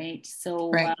 Right. So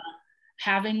right.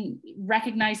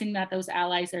 Recognizing that those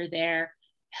allies are there,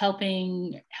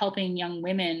 helping young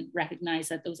women recognize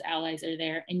that those allies are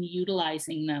there and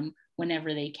utilizing them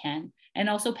whenever they can, and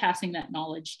also passing that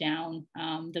knowledge down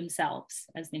themselves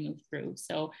as they move through.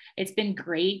 So it's been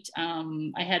great.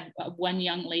 I had one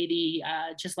young lady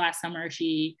just last summer.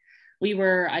 I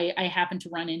happened to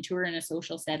run into her in a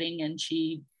social setting, and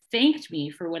she thanked me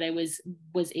for what I was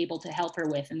able to help her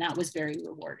with, and that was very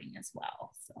rewarding as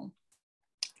well. So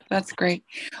that's great.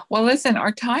 Well, listen,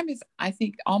 our time is, I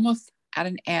think, almost at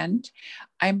an end.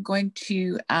 I'm going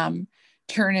to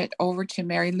turn it over to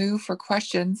Mary Lou for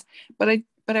questions, but I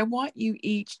want you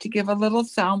each to give a little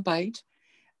soundbite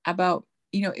about,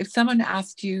 you know, if someone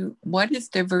asked you, what is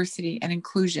diversity and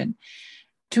inclusion,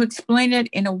 to explain it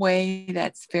in a way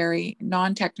that's very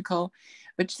non-technical,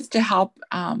 but just to help,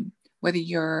 whether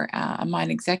you're a mine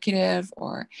executive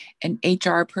or an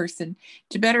HR person,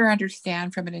 to better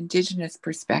understand from an Indigenous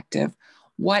perspective,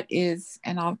 what is,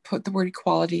 and I'll put the word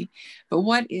equality, but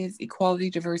what is equality,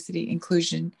 diversity,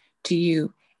 inclusion to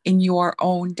you in your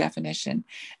own definition?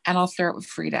 And I'll start with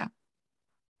Freda.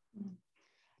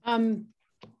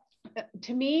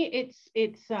 To me,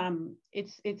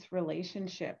 it's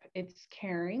relationship, it's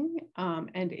caring,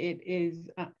 and it is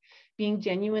being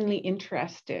genuinely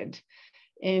interested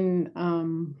in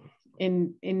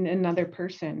another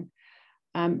person.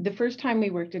 The first time we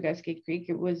worked at Eskay Creek,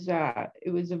 it was a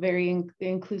very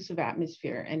inclusive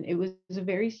atmosphere, and it was a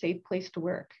very safe place to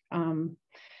work.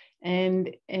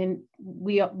 And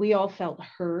we all felt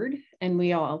heard, and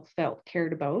we all felt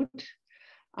cared about.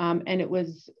 And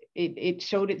it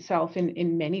showed itself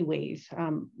in many ways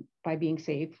by being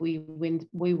safe. We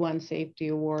won safety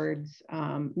awards.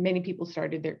 Many people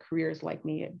started their careers like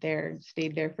me there,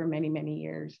 stayed there for many, many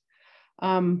years.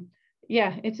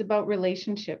 Yeah, it's about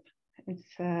relationship. It's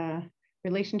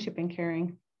relationship and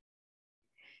caring.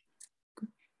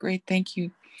 Great, thank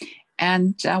you.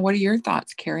 And what are your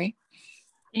thoughts, Kari?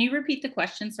 Can you repeat the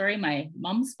question? Sorry, my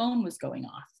mom's phone was going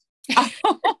off.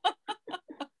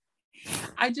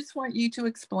 I just want you to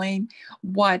explain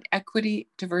what equity,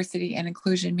 diversity, and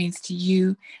inclusion means to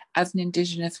you as an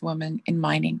Indigenous woman in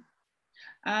mining.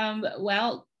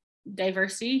 Well,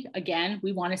 diversity, again,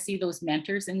 we want to see those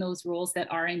mentors in those roles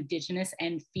that are Indigenous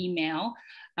and female.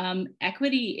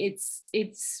 Equity,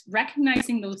 it's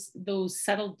recognizing those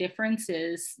subtle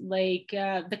differences, like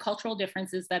the cultural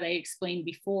differences that I explained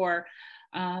before,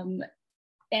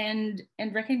 and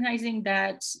recognizing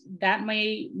that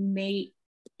may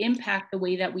impact the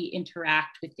way that we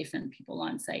interact with different people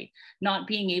on site. Not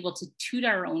being able to toot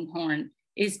our own horn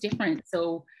is different.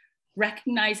 So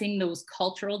recognizing those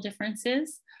cultural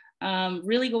differences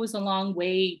really goes a long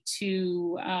way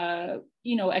to,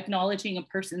 acknowledging a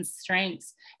person's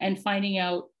strengths and finding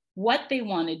out what they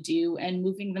want to do and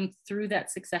moving them through that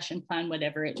succession plan,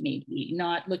 whatever it may be,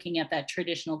 not looking at that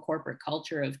traditional corporate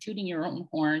culture of tooting your own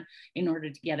horn in order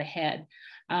to get ahead.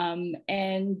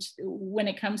 And when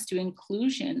it comes to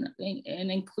inclusion,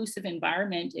 an inclusive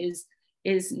environment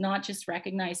is not just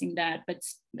recognizing that, but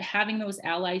having those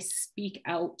allies speak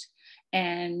out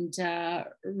and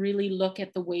really look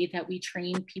at the way that we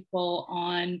train people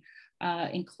on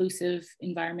inclusive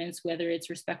environments, whether it's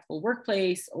respectful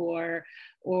workplace or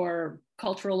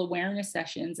cultural awareness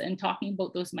sessions, and talking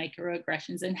about those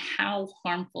microaggressions and how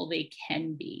harmful they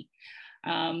can be.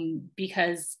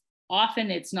 Because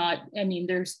often it's not, I mean,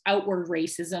 there's outward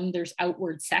racism, there's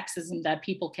outward sexism that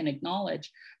people can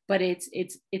acknowledge, but it's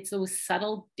those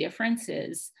subtle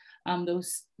differences,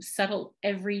 those subtle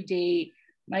everyday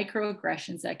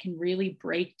microaggressions that can really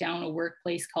break down a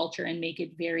workplace culture and make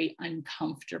it very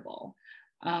uncomfortable.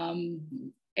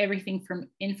 Everything from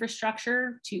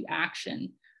infrastructure to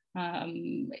action.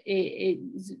 And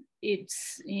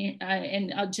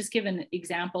I'll just give an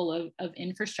example of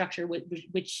infrastructure,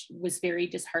 which was very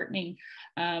disheartening.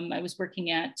 I was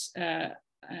working at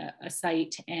a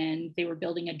site, and they were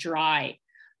building a dry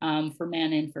for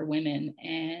men and for women.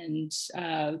 And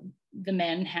the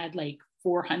men had like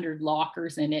 400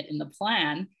 lockers in it in the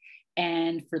plan.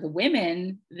 And for the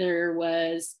women, there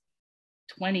was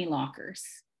 20 lockers.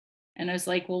 And I was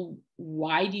like, well,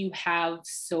 why do you have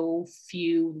so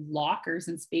few lockers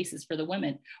and spaces for the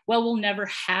women? Well, we'll never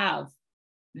have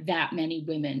that many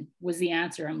women, was the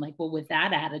answer. I'm like, well, with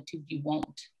that attitude, you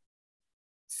won't.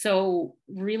 So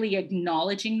really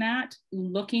acknowledging that,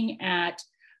 looking at,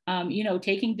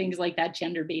 taking things like that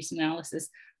gender-based analysis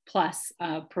plus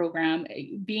program,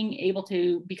 being able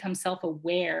to become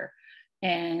self-aware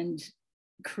and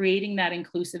creating that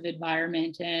inclusive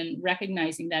environment, and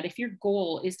recognizing that if your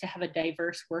goal is to have a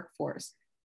diverse workforce,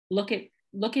 look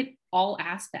at all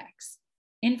aspects,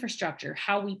 infrastructure,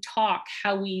 how we talk,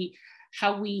 how we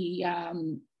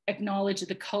acknowledge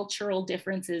the cultural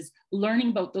differences, learning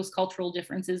about those cultural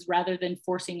differences rather than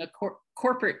forcing a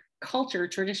corporate culture,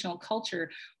 traditional culture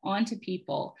onto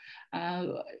people.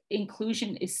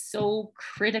 Inclusion is so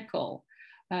critical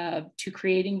to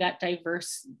creating that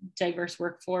diverse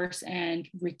workforce and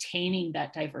retaining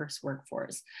that diverse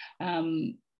workforce.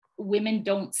 Women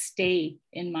don't stay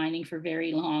in mining for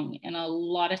very long, and a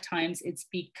lot of times it's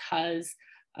because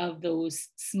of those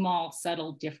small,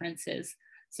 subtle differences.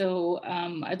 So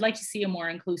I'd like to see a more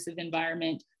inclusive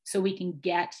environment so we can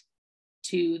get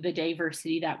to the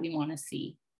diversity that we want to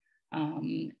see.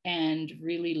 And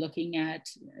really looking at,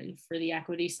 for the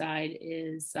equity side,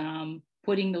 is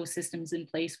putting those systems in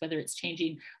place, whether it's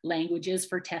changing languages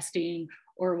for testing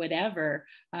or whatever,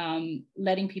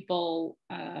 letting people,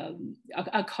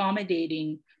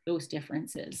 accommodating those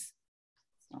differences.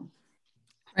 So.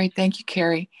 Great, thank you,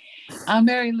 Kari.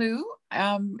 Mary Lou,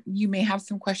 you may have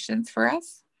some questions for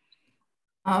us.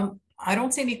 I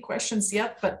don't see any questions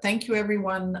yet, but thank you,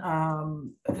 everyone.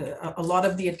 A lot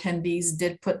of the attendees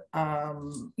did put,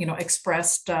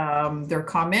 expressed their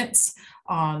comments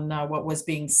on what was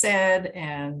being said,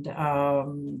 and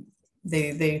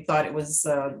they thought it was,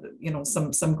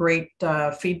 some great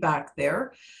feedback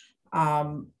there.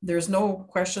 There's no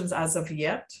questions as of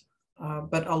yet,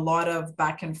 but a lot of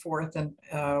back and forth and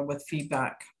with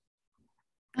feedback.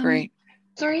 Great.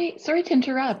 Sorry to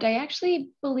interrupt. I actually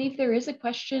believe there is a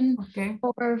question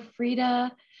for Freda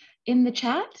in the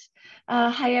chat.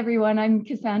 Hi, everyone. I'm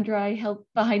Cassandra. I help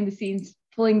behind the scenes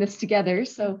pulling this together.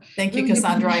 So thank you,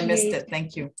 Cassandra. I missed it.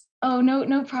 Thank you. Oh,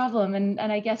 no problem. And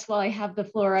I guess while I have the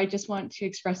floor, I just want to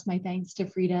express my thanks to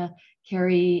Freda,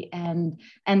 Kari, and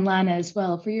Lana as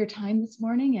well for your time this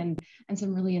morning and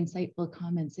some really insightful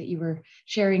comments that you were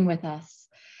sharing with us.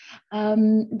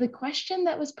 The question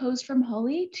that was posed from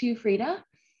Holly to Freda,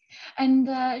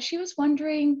 and she was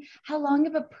wondering how long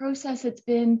of a process it's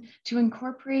been to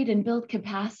incorporate and build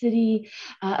capacity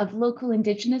of local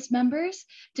Indigenous members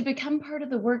to become part of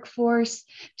the workforce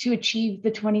to achieve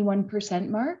the 21%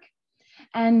 mark.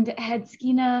 And had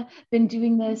Skeena been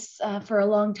doing this for a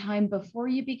long time before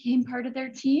you became part of their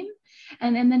team?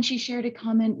 And then she shared a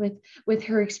comment with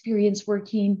her experience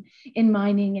working in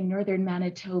mining in northern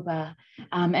Manitoba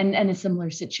and a similar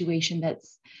situation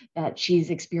that she's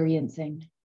experiencing.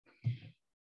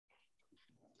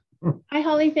 Hi,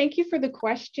 Holly. Thank you for the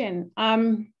question.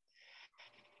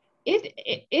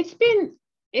 It's been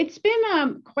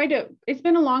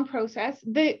a long process.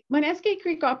 When Eskay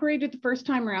Creek operated the first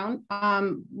time around,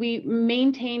 we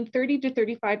maintained 30 to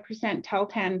 35%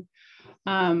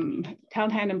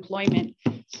 Tahltan employment.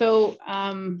 So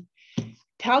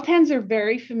Tahltans are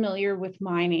very familiar with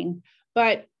mining,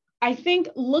 but I think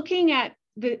looking at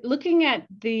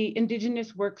the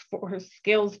Indigenous workforce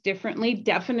skills differently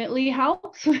definitely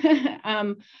helps.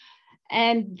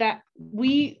 And that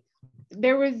we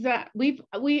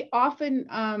often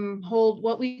hold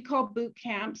what we call boot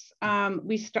camps.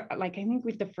 We start, I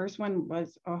think the first one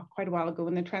was quite a while ago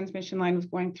when the transmission line was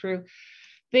going through.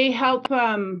 They help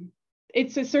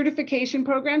it's a certification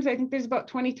programs. I think there's about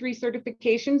 23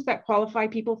 certifications that qualify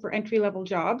people for entry-level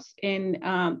jobs in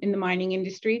the mining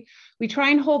industry. We try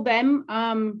and hold them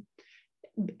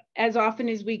as often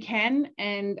as we can.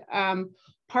 And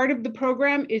part of the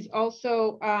program is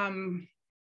also,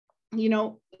 you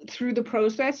know, through the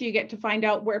process, you get to find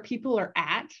out where people are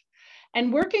at.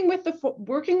 And working with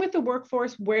the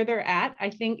workforce where they're at, I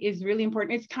think is really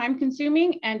important. It's time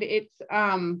consuming, and it's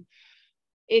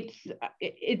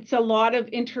a lot of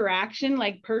interaction,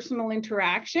 like personal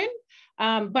interaction.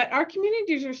 But our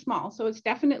communities are small, so it's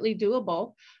definitely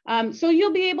doable. So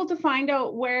you'll be able to find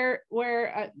out where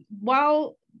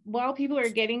while people are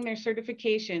getting their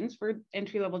certifications for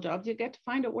entry-level jobs, you get to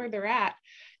find out where they're at.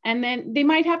 And then they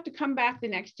might have to come back the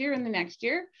next year and the next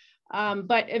year.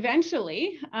 But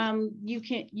eventually you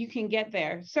can get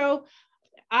there. So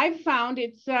I've found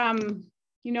it's,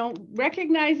 you know,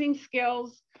 recognizing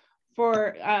skills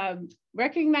for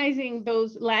recognizing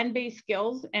those land-based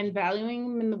skills and valuing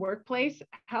them in the workplace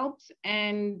helps,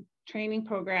 and training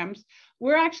programs.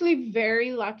 We're actually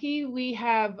very lucky. We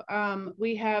have an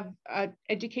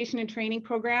education and training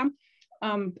program.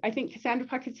 I think Cassandra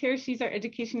Puck is here. She's our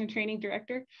education and training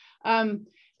director.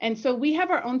 And so we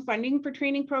have our own funding for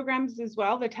training programs as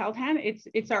well, the TELTAN.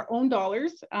 It's our own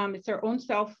dollars. It's our own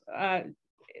self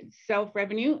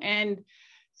revenue. And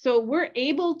so we're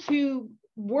able to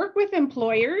work with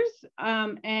employers,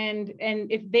 and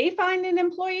if they find an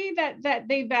employee that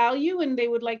they value and they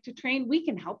would like to train, we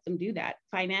can help them do that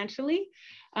financially.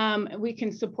 We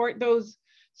can support those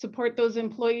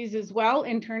employees as well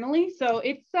internally. So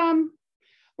it's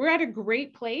we're at a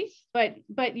great place, but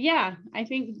yeah, I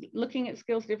think looking at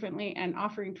skills differently and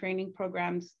offering training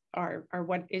programs are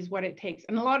what it takes,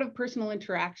 and a lot of personal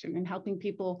interaction and helping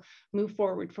people move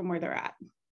forward from where they're at.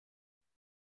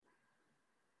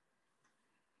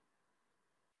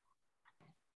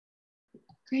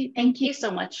 Great, Thank you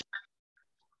so much.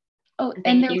 Oh,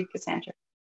 thank you, Cassandra.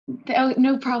 Oh,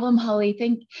 no problem, Holly.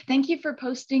 Thank you for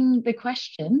posting the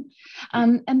question.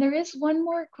 And there is one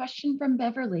more question from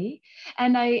Beverly,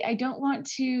 and I don't want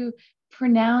to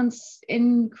pronounce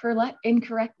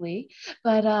incorrectly,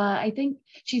 but I think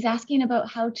she's asking about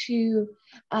how to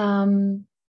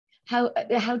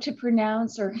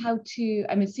pronounce, or how to,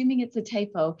 I'm assuming it's a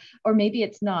typo, or maybe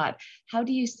it's not. How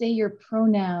do you say your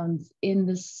pronouns in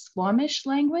the Squamish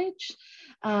language?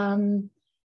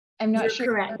 I'm not sure.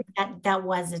 Correct. That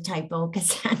was a typo,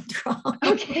 Cassandra.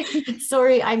 Okay.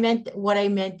 Sorry, what I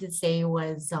meant to say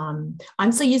was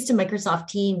I'm so used to Microsoft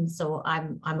Teams, so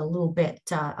I'm a little bit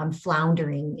I'm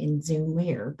floundering in Zoom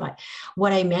here. But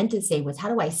what I meant to say was, how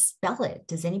do I spell it?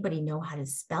 Does anybody know how to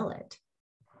spell it?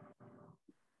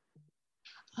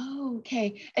 Oh,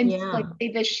 okay. And like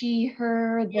the she,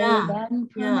 her, they, them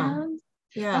pronouns.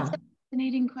 Yeah. That's a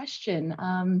fascinating question.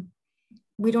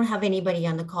 We don't have anybody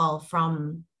on the call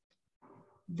from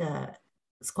the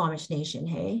Squamish Nation,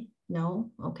 hey?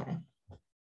 No? Okay.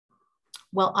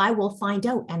 Well, I will find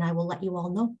out and I will let you all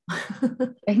know.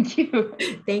 Thank you.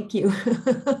 Thank you.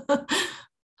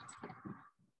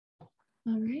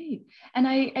 All right. And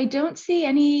I don't see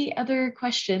any other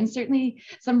questions. Certainly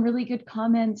some really good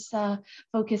comments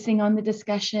focusing on the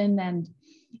discussion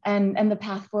and the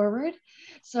path forward.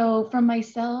 So from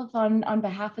myself, on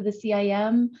behalf of the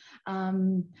CIM,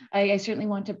 I certainly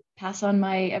want to pass on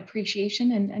my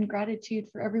appreciation and gratitude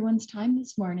for everyone's time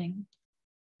this morning.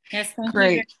 Yes, thank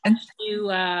Great. you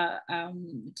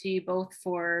to you both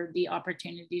for the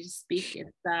opportunity to speak.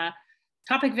 It's a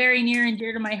topic very near and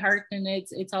dear to my heart, and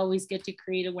it's always good to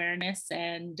create awareness,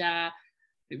 and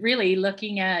really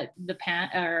looking at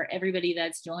everybody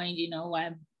that's joined, you know,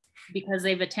 because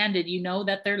they've attended, you know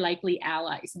that they're likely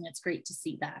allies, and it's great to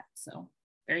see that. So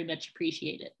very much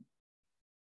appreciate it.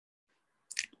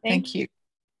 Thank you.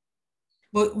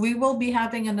 Well, we will be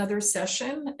having another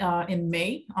session in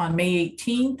May, on May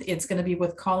 18th. It's going to be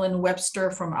with Colin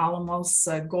Webster from Alamos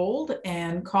Gold,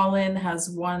 and Colin has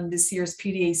won this year's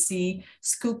PDAC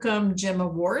Skookum Gym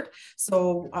Award.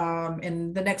 So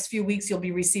in the next few weeks, you'll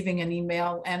be receiving an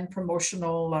email and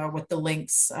promotional with the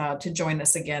links to join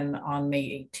us again on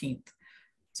May 18th.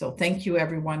 So thank you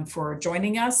everyone for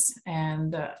joining us,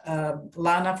 and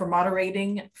Lana for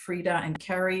moderating, Freda and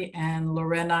Kari, and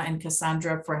Lorena and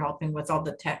Cassandra for helping with all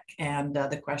the tech and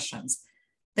the questions.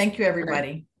 Thank you,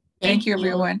 everybody. Thank you,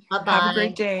 everyone. Bye-bye. Have a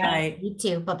great day. Bye. You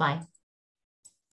too. Bye-bye.